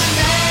on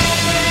me.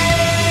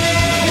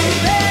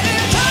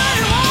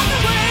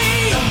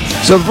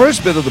 So the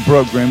first bit of the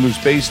program was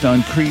based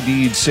on Creed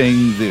Deeds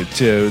saying that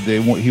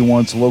he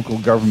wants local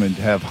government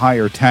to have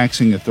higher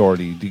taxing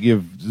authority, to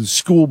give the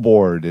school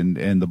board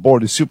and the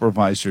board of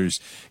supervisors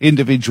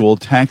individual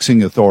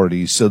taxing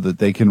authorities so that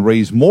they can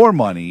raise more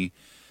money.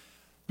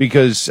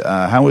 Because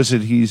how is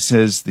it he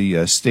says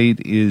the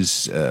state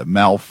is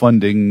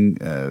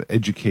malfunding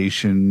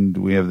education?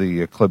 Do we have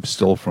the clip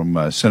still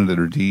from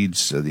Senator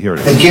Deeds? Here it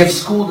is. It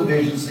gives school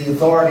divisions the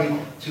authority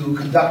to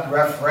conduct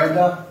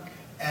referenda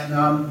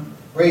and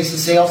raise the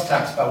sales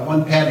tax by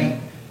 1 penny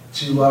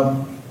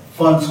to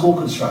fund school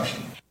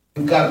construction.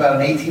 We've got about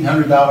an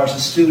 $1,800 a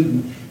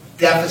student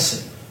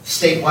deficit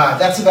statewide.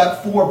 That's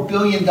about $4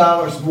 billion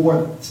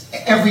more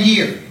every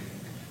year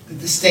that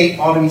the state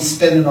ought to be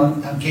spending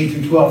on K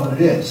through 12 than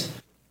it is.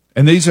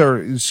 And these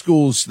are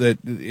schools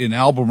that, in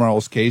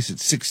Albemarle's case,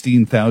 it's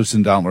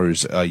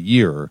 $16,000 a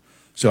year.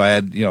 So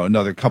add,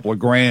 another couple of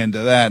grand to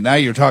that. Now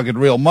you're talking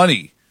real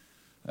money.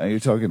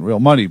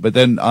 But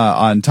then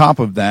on top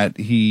of that,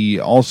 he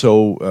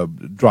also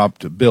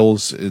dropped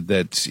bills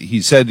that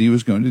he said he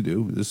was going to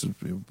do. This is,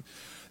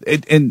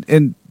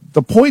 and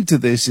the point to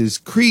this is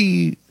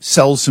Cree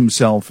sells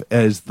himself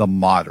as the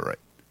moderate.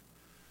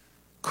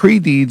 Cree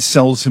Deeds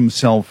sells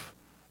himself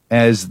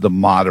as the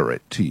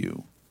moderate to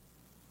you.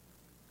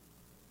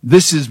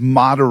 This is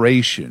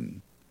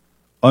moderation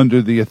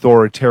under the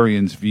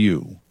authoritarian's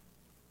view.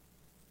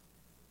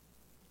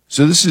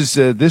 So this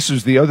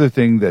is the other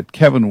thing that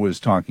Kevin was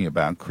talking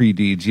about, Cree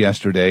Deeds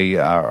yesterday,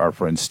 our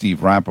friend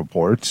Steve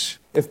Rappaport's.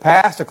 If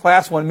passed, a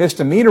Class 1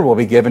 misdemeanor will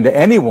be given to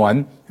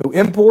anyone who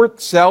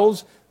imports,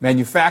 sells,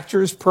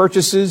 manufactures,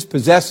 purchases,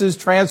 possesses,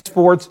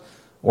 transports,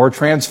 or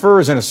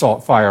transfers an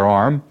assault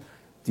firearm.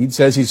 Deeds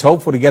says he's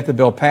hopeful to get the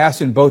bill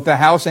passed in both the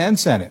House and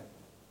Senate.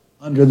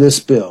 Under this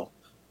bill,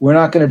 we're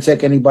not going to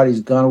take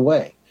anybody's gun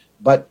away,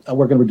 but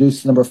we're going to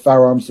reduce the number of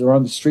firearms that are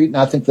on the street, and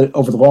I think that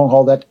over the long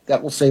haul,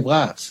 that will save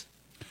lives.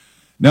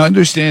 Now,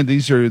 understand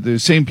these are the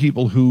same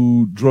people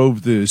who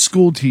drove the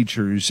school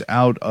teachers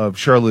out of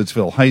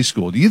Charlottesville High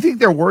School. Do you think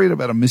they're worried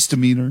about a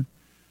misdemeanor?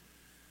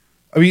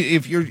 I mean,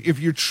 if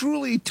you're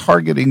truly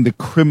targeting the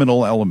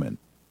criminal element,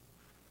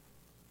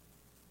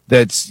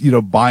 that's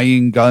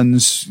buying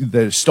guns,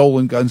 the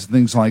stolen guns, and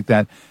things like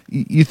that,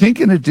 you think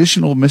an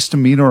additional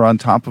misdemeanor on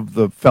top of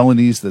the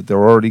felonies that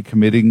they're already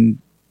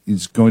committing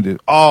is going to?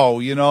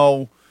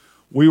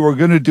 We were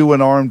going to do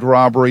an armed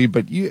robbery,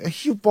 but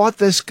you bought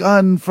this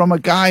gun from a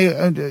guy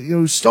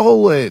who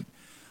stole it.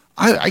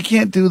 I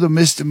can't do the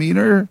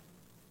misdemeanor.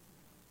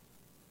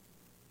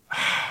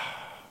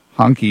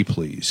 Honky,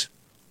 please.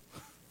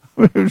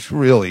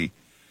 Really.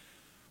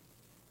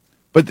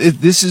 But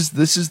this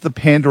is the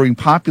pandering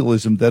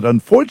populism that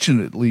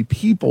unfortunately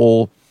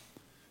people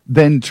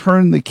then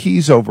turn the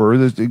keys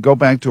over. Go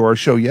back to our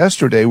show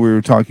yesterday. We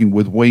were talking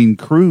with Wayne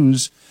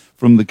Cruz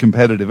from the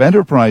Competitive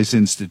Enterprise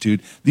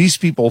Institute. These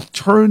people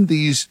turn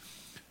these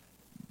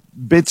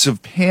bits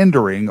of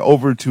pandering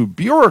over to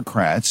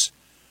bureaucrats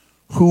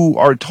who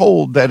are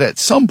told that at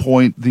some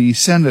point the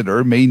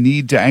senator may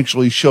need to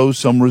actually show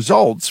some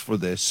results for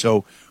this.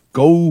 So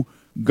go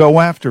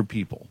after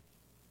people.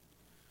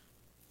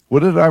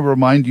 What did I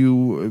remind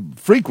you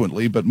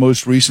frequently, but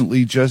most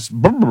recently just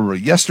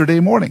yesterday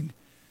morning?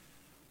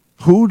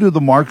 Who do the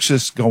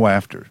Marxists go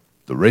after?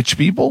 The rich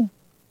people?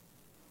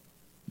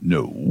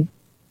 No.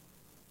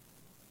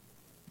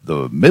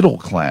 The middle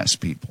class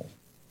people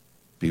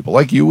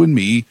like you and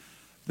me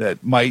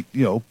that might,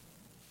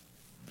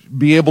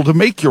 be able to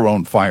make your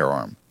own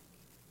firearm.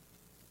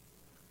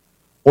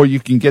 Or you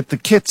can get the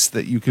kits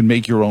that you can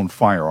make your own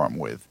firearm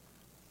with.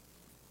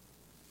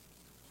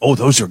 Oh,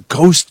 those are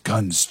ghost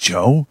guns,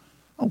 Joe.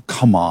 Oh,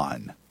 come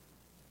on.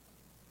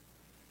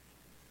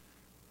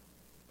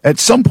 At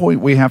some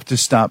point, we have to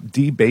stop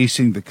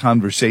debasing the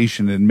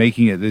conversation and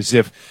making it as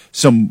if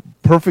some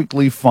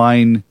perfectly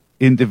fine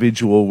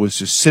individual was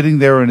just sitting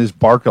there in his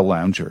Barca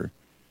lounger,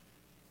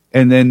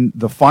 and then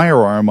the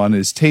firearm on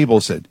his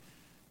table said,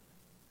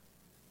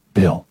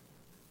 Bill,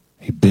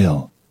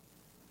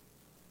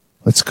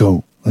 let's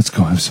go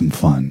have some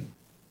fun.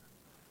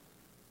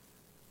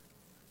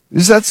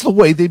 Because that's the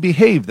way they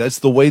behave. That's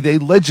the way they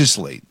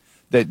legislate.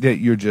 That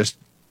you're just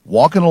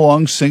walking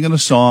along singing a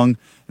song,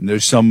 and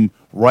there's some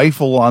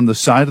rifle on the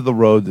side of the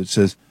road that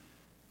says,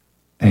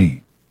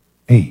 hey,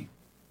 why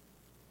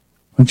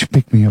don't you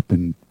pick me up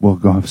and we'll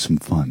go have some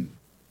fun?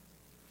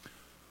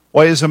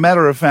 Why, as a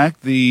matter of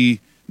fact, the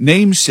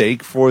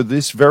namesake for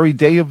this very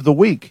day of the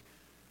week,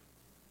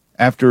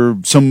 after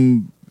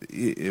some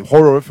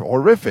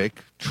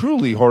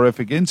truly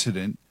horrific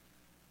incident,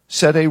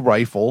 set a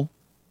rifle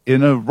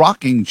in a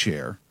rocking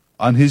chair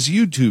on his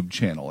YouTube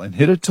channel and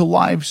hit it to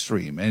live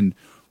stream. And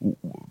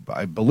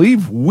I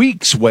believe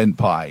weeks went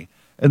by,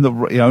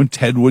 and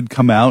Ted would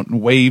come out and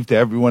wave to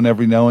everyone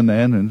every now and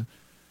then, and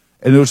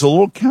there was a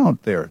little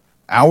count there.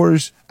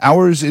 Hours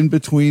in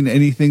between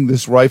anything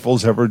this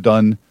rifle's ever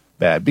done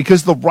bad,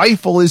 because the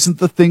rifle isn't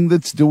the thing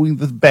that's doing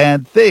the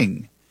bad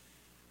thing.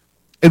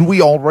 And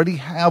we already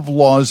have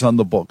laws on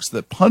the books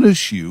that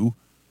punish you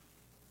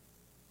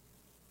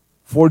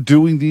for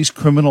doing these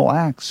criminal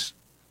acts.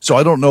 So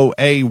I don't know,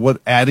 A,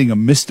 what adding a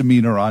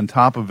misdemeanor on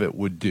top of it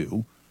would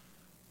do.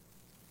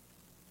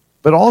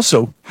 But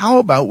also, how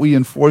about we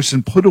enforce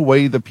and put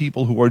away the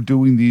people who are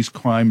doing these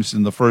crimes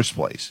in the first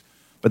place?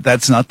 But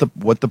that's not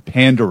what the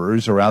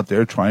panderers are out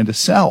there trying to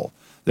sell.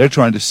 They're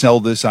trying to sell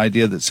this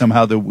idea that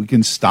somehow that we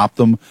can stop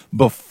them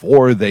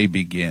before they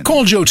begin.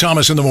 Call Joe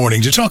Thomas in the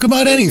morning to talk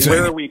about anything.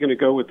 Where are we going to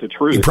go with the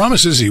truth? He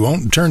promises he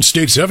won't turn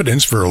state's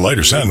evidence for a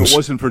lighter sentence. If it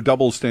wasn't for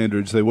double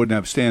standards, they wouldn't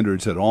have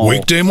standards at all.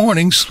 Weekday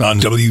mornings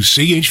on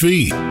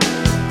WCHV.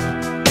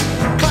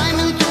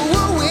 Climbing through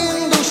a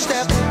window,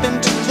 step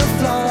into the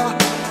floor,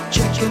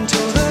 checking to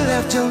the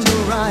left and the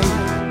right,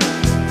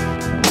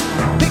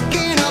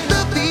 picking up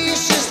the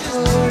pieces,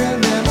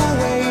 putting them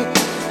away.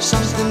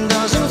 Something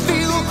doesn't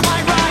feel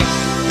quite right.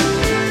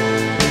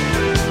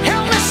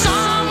 Help me,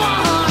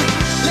 someone,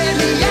 let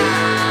me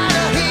out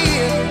of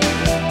here.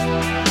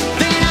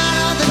 Then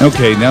out of the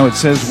Okay, now it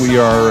says we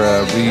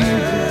are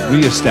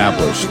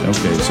reestablished.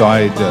 Okay, so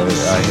I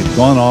had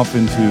gone off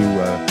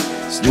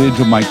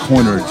into my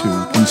corner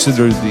to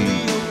consider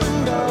the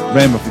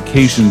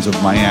ramifications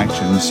of my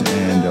actions,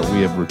 and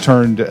we have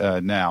returned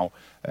now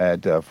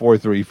at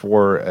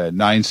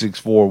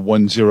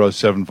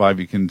 434-964-1075.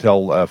 You can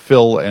tell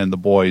Phil and the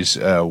boys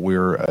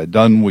we're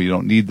done. We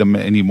don't need them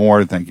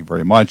anymore. Thank you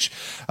very much.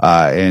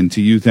 And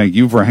to you, thank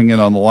you for hanging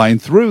on the line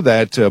through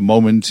that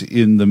moment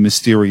in the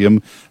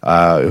Mysterium.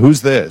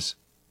 Who's this?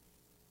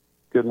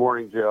 Good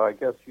morning, Joe. I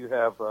guess you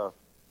have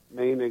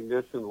main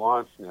ignition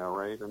launch now,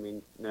 right? I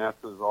mean,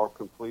 NASA's all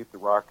complete. The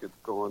rocket's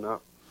going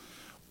up.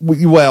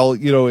 Well,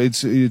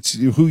 it's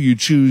who you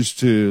choose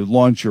to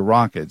launch your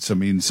rockets. I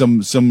mean,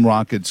 some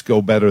rockets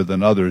go better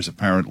than others,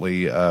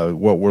 apparently,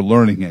 what we're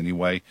learning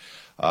anyway,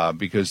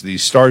 because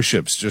these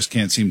starships just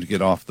can't seem to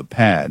get off the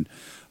pad.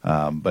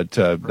 But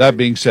that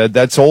being said,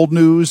 that's old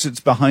news. It's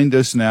behind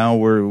us now.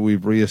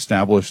 We've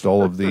reestablished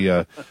all of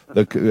the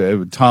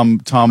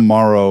Tom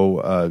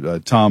Morrow,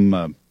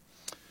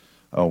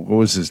 what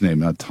was his name?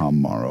 Not Tom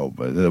Morrow,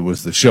 but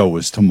the show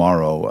was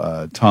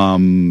tomorrow.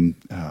 Tom,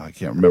 I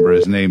can't remember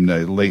his name.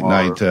 Late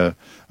night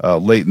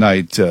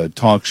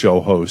talk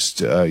show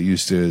host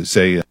used to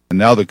say,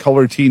 now the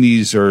color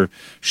teenies are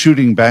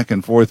shooting back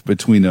and forth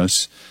between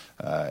us,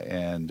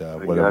 and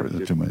whatever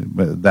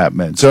that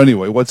meant. So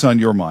anyway, what's on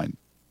your mind?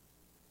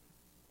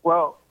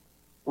 Well,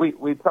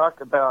 we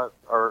talk about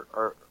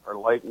our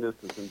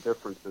likenesses and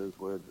differences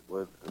with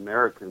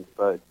Americans,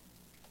 but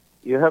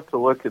you have to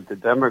look at the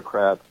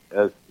Democrats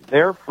as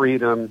their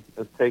freedom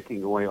as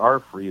taking away our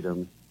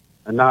freedom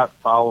and not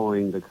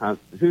following the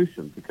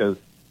Constitution. Because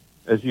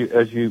as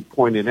you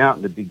pointed out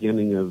in the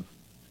beginning of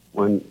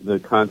when the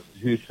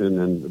Constitution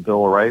and the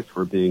Bill of Rights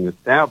were being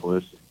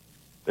established,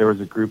 there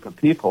was a group of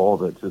people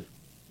that just,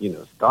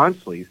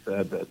 staunchly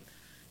said that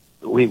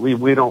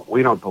we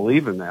don't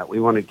believe in that. We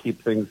want to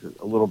keep things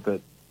a little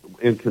bit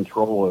in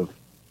control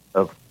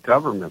of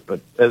government. But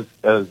as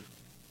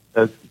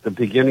the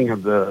beginning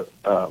of the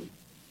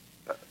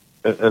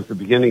as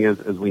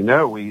we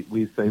know,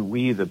 we say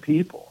we the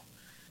people,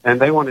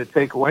 and they want to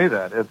take away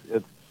that.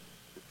 It's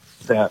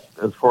that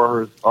as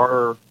far as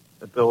our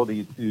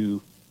ability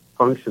to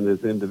function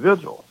as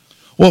individuals.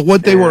 Well,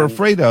 what they were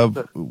afraid of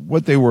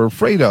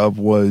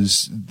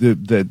was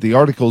that the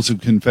Articles of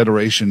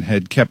Confederation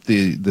had kept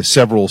the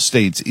several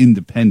states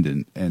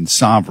independent and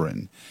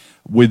sovereign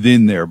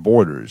within their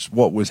borders.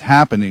 What was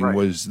happening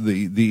was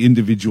the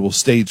individual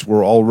states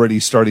were already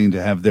starting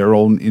to have their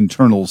own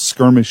internal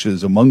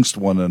skirmishes amongst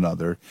one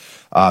another.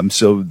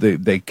 So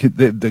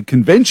the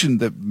convention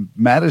that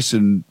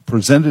Madison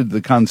presented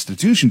the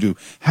Constitution to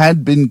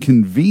had been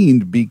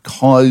convened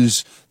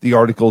because the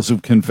Articles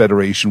of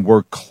Confederation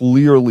were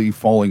clearly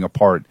falling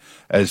apart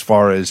as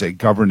far as a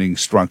governing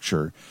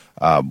structure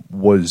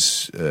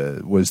was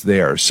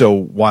there. So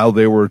while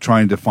they were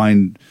trying to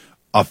find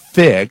a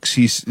fix,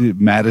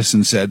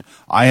 Madison said,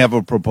 I have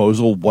a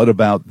proposal. What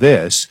about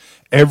this?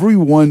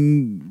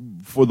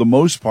 Everyone, for the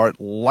most part,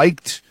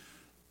 liked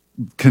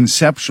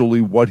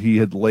conceptually what he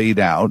had laid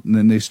out, and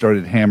then they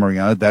started hammering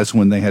on it. That's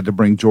when they had to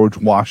bring George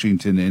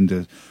Washington in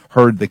to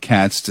herd the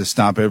cats to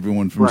stop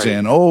everyone from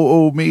saying,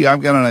 oh, me,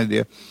 I've got an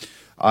idea,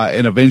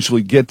 and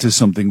eventually get to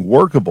something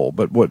workable.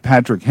 But what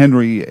Patrick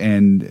Henry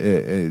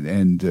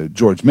and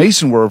George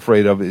Mason were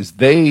afraid of is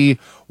they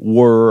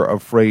were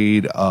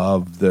afraid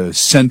of the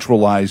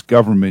centralized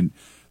government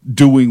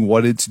doing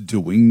what it's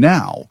doing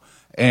now.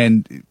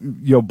 And,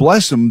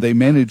 bless them, they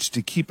managed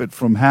to keep it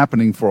from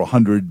happening for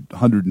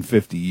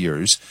 150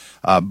 years.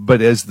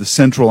 But as the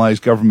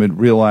centralized government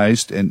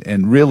realized,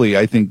 and really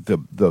I think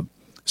the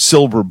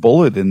silver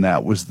bullet in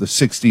that was the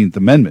 16th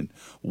Amendment.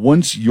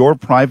 Once your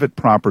private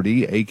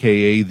property,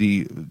 aka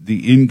the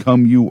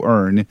income you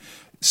earn,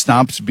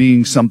 stops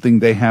being something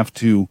they have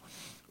to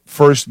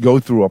first go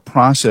through a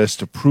process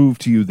to prove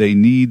to you they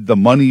need the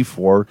money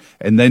for,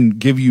 and then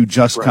give you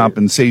just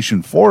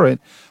compensation for it.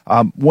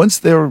 Once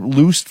they're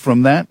loosed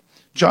from that,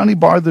 Johnny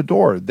bar the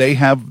door. They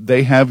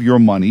have your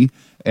money,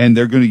 and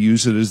they're going to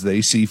use it as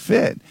they see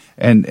fit.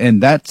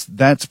 And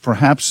that's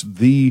perhaps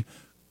the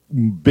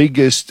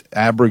biggest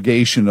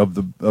abrogation of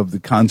the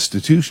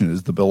Constitution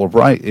is the Bill of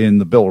Rights. In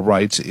the Bill of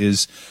Rights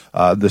is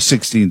the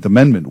 16th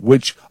Amendment,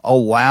 which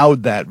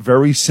allowed that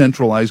very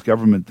centralized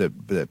government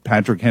that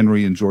Patrick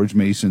Henry and George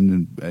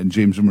Mason and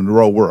James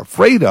Monroe were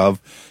afraid of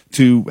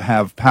to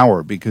have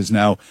power, because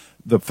now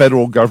the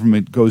federal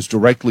government goes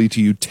directly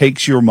to you,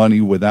 takes your money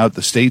without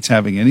the states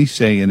having any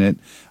say in it,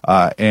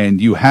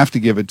 and you have to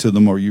give it to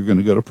them or you're going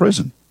to go to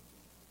prison.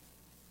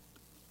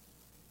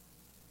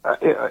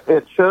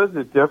 It shows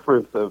the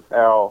difference of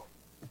how,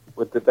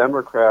 with the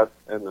Democrats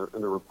and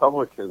the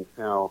Republicans,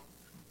 how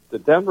the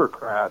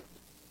Democrats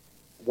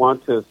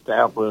want to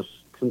establish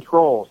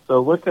control.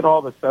 So look at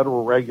all the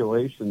federal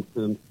regulations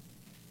since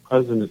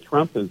President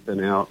Trump has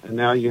been out, and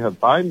now you have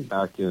Biden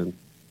back in,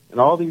 and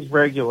all these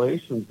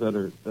regulations that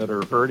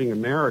are hurting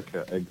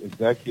America,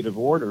 executive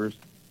orders,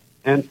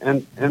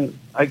 and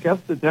I guess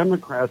the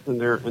Democrats in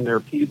their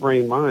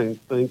pea-brain minds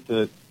think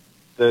that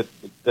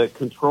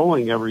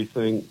controlling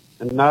everything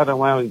and not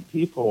allowing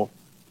people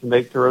to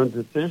make their own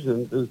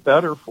decisions is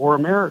better for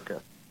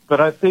America. But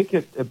I think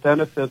it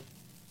benefits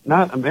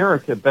not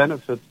America, it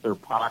benefits their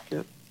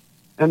pocket.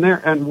 And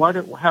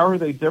how are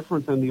they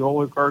different than the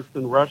oligarchs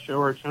in Russia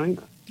or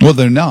China? Well,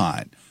 they're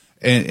not.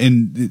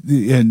 And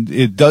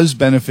it does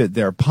benefit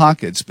their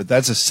pockets, but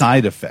that's a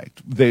side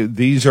effect.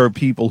 These are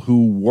people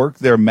who work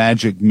their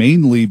magic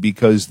mainly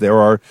because there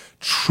are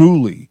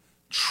truly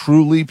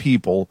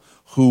people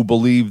who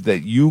believe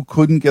that you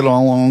couldn't get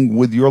along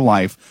with your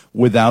life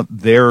without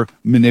their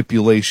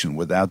manipulation,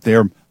 without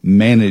their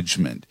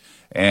management.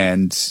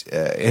 And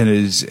it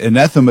is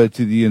anathema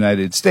to the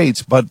United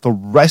States, but the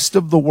rest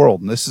of the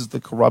world, and this is the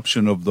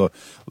corruption of the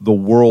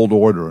world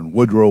order and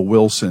Woodrow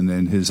Wilson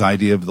and his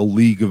idea of the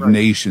League of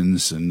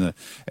Nations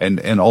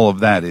and all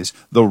of that, is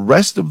the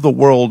rest of the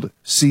world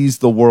sees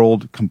the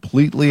world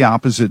completely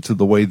opposite to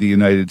the way the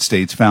United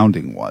States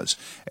founding was.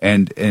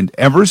 And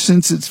ever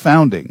since its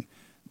founding,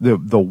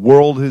 the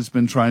world has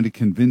been trying to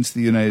convince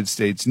the United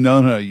States,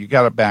 no, you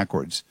got it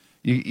backwards.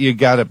 You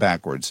got it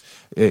backwards.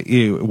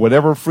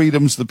 Whatever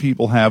freedoms the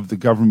people have, the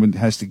government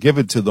has to give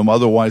it to them.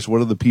 Otherwise, what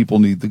do the people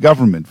need the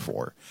government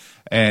for?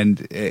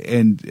 And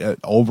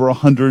over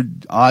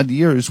 100 odd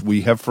years,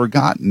 we have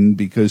forgotten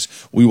because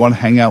we want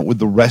to hang out with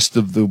the rest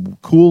of the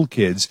cool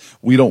kids.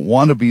 We don't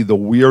want to be the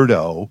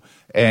weirdo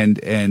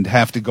and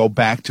have to go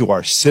back to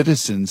our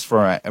citizens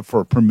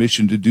for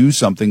permission to do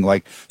something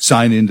like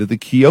sign into the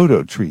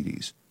Kyoto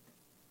treaties.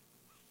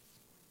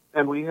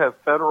 And we have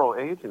federal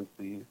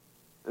agencies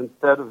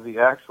instead of the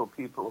actual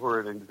people who are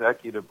in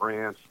executive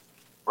branch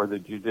or the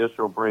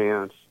judicial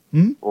branch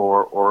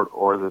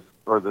or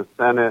the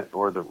Senate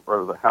or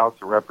the House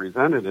of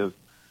Representatives,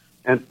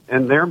 and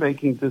they're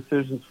making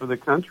decisions for the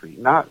country,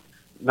 not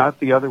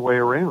the other way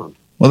around.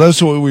 Well,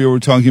 that's what we were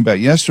talking about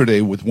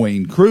yesterday with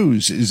Wayne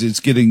Cruz, is it's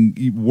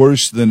getting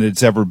worse than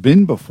it's ever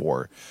been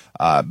before,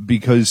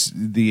 because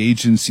the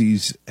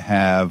agencies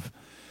have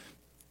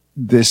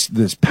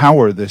this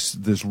power,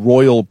 this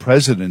royal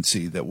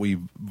presidency that we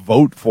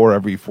vote for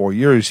every 4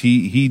 years.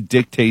 He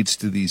dictates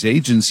to these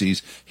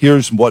agencies,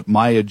 here's what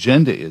my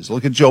agenda is.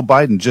 Look at Joe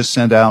Biden, just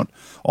sent out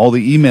all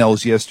the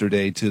emails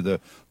yesterday to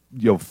the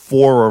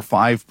 4 or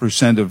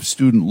 5% of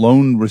student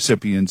loan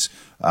recipients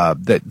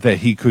that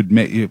he could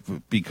make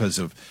because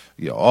of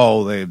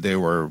they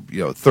were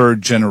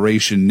third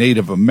generation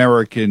Native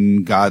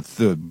American, got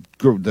through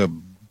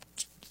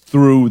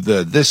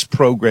this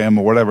program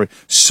or whatever,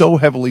 so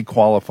heavily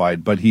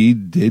qualified, but he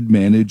did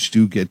manage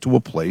to get to a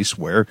place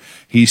where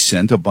he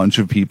sent a bunch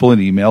of people an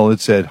email that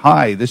said,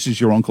 "Hi, this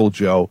is your Uncle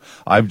Joe.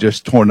 I've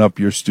just torn up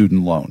your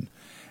student loan."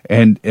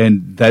 And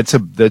that's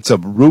a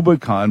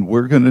Rubicon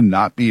we're going to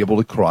not be able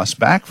to cross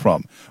back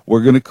from.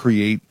 We're going to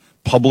create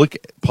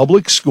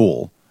public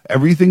school.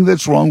 Everything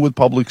that's wrong with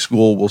public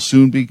school will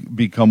soon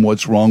become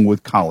what's wrong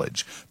with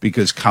college,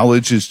 because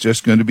college is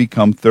just going to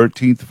become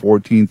 13th,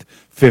 14th,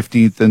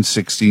 15th, and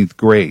 16th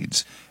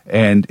grades.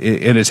 And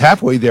it's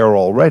halfway there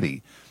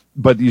already.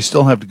 But you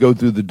still have to go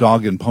through the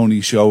dog and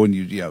pony show, and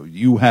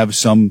you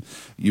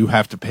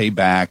have to pay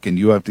back, and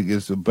you have to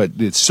get, but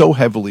it's so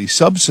heavily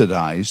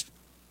subsidized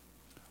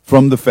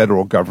from the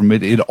federal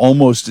government, it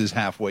almost is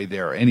halfway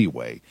there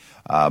anyway.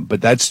 But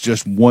that's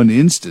just one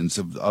instance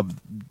of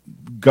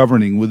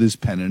governing with his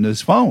pen and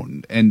his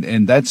phone.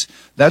 And that's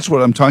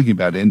what I'm talking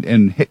about.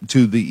 And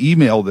to the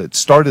email that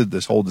started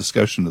this whole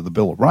discussion of the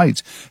Bill of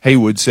Rights,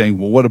 Haywood saying,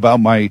 well, what about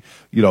my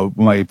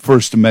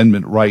First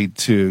Amendment right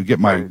to get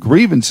my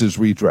grievances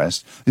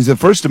redressed? Is the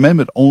First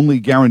Amendment only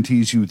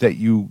guarantees you that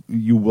you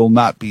will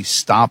not be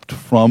stopped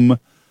from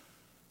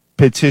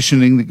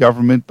petitioning the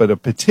government, but a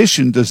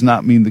petition does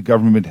not mean the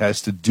government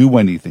has to do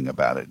anything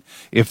about it.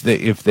 If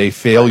they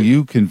fail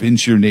you,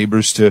 convince your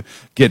neighbors to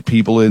get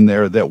people in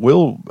there that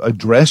will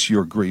address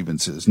your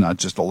grievances, not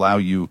just allow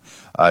you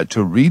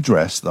to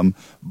redress them.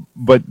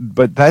 But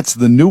that's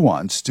the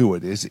nuance to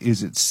it.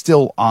 Is it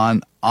still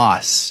on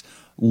us,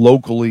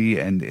 locally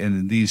and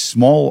in these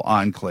small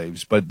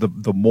enclaves, but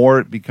the more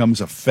it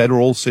becomes a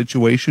federal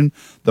situation,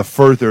 the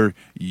further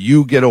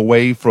you get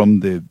away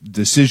from the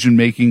decision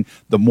making,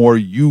 the more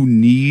you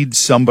need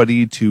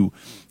somebody to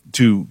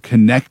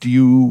connect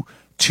you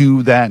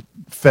to that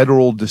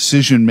federal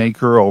decision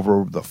maker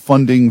over the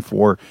funding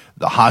for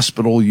the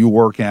hospital you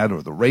work at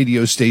or the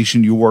radio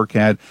station you work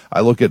at. I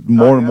look at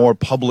more and more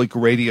public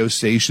radio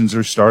stations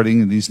are starting,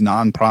 and these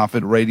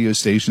nonprofit radio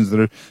stations that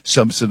are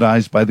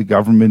subsidized by the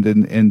government,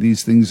 and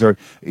these things are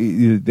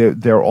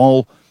they're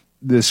all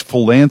this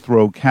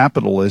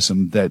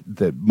philanthrocapitalism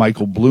that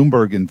Michael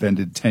Bloomberg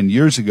invented 10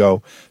 years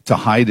ago to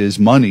hide his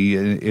money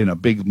in a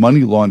big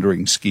money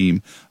laundering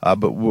scheme.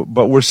 But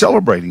we're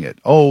celebrating it.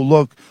 Oh,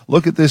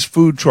 look at this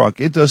food truck.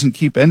 It doesn't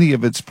keep any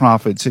of its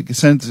profits. It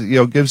sends,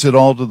 gives it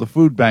all to the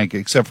food bank,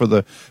 except for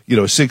the,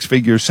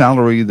 6-figure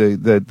salary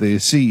that the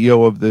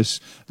CEO of this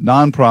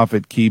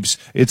nonprofit keeps.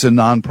 It's a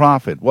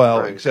nonprofit.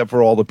 Well, right. Except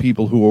for all the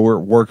people who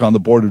work on the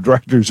board of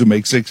directors who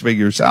make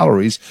 6-figure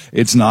salaries,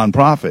 it's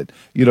nonprofit.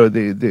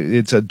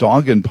 It's a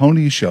dog and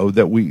pony show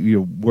that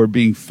we're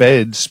being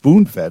fed,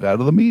 spoon-fed out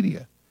of the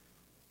media.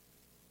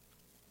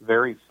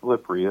 Very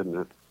slippery, isn't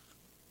it?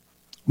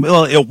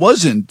 Well, it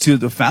wasn't to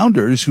the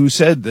founders who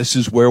said this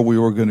is where we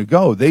were going to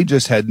go. They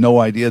just had no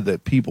idea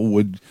that people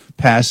would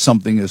pass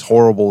something as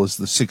horrible as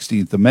the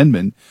 16th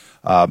Amendment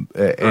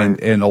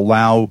and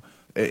allow.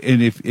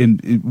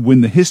 And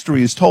when the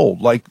history is told,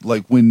 like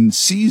when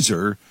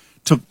Caesar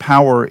took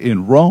power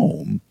in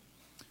Rome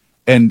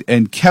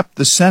and kept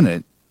the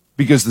Senate,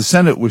 because the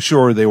Senate was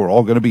sure they were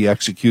all going to be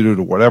executed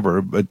or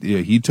whatever, but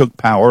he took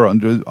power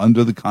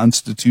under the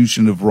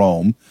Constitution of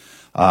Rome.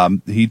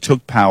 He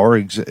took power,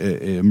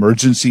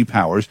 emergency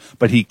powers,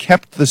 but he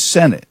kept the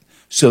Senate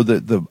so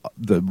that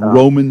the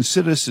Roman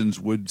citizens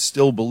would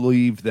still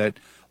believe that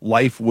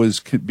life was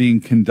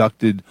being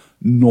conducted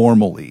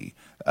normally,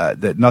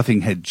 that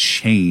nothing had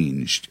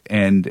changed.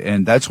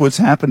 And that's what's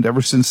happened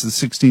ever since the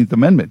 16th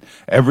Amendment.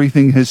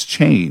 Everything has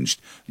changed.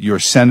 Your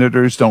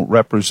senators don't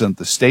represent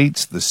the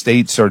states. The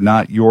states are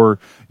not your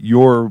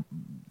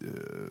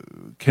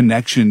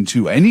connection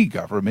to any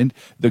government.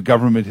 The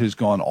government has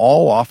gone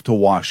all off to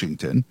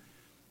Washington.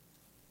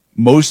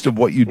 Most of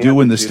what you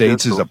do in the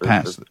states is a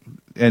pass,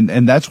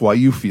 and that's why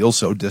you feel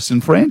so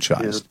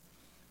disenfranchised.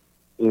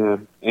 Yeah,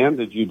 and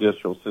the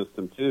judicial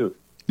system too.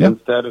 Yeah.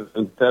 Instead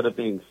of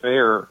being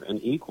fair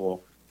and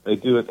equal, they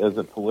do it as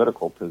a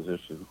political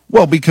position.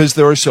 Well, because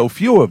there are so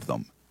few of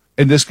them.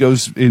 And this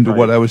goes into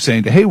what I was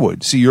saying to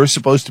Haywood. See, you're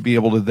supposed to be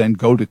able to then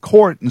go to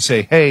court and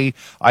say, hey,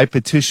 I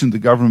petitioned the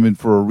government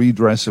for a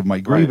redress of my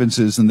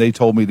grievances, and they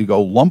told me to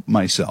go lump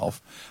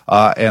myself.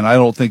 And I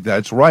don't think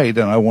that's right,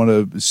 and I want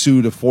to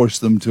sue to force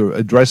them to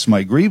address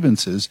my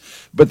grievances.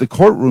 But the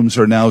courtrooms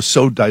are now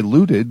so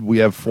diluted. We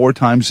have 4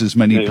 times as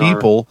many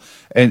people.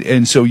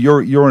 And so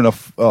you're in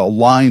a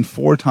line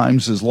 4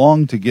 times as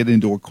long to get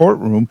into a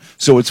courtroom,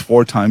 so it's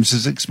 4 times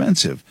as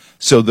expensive.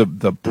 So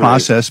the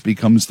process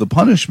becomes the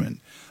punishment.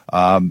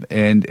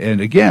 And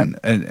again,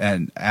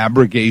 an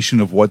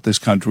abrogation of what this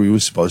country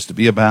was supposed to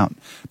be about.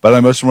 But I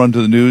must run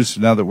to the news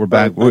now that we're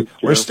back.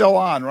 We're still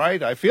on,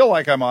 right? I feel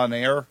like I'm on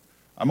air.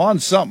 I'm on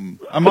something.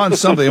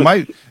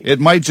 It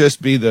might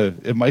just be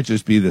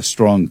the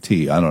strong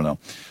tea. I don't know.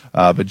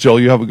 But Joel,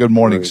 you have a good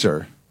morning,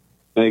 sir.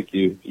 Thank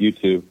you. You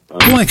too.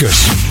 Like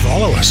us.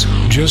 Follow us.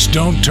 Just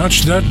don't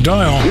touch that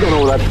dial. You don't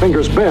know where that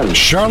finger's been.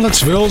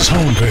 Charlottesville's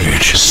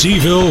homepage.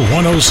 Seville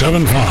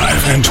 107.5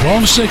 and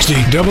 1260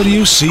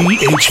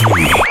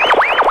 WCHV.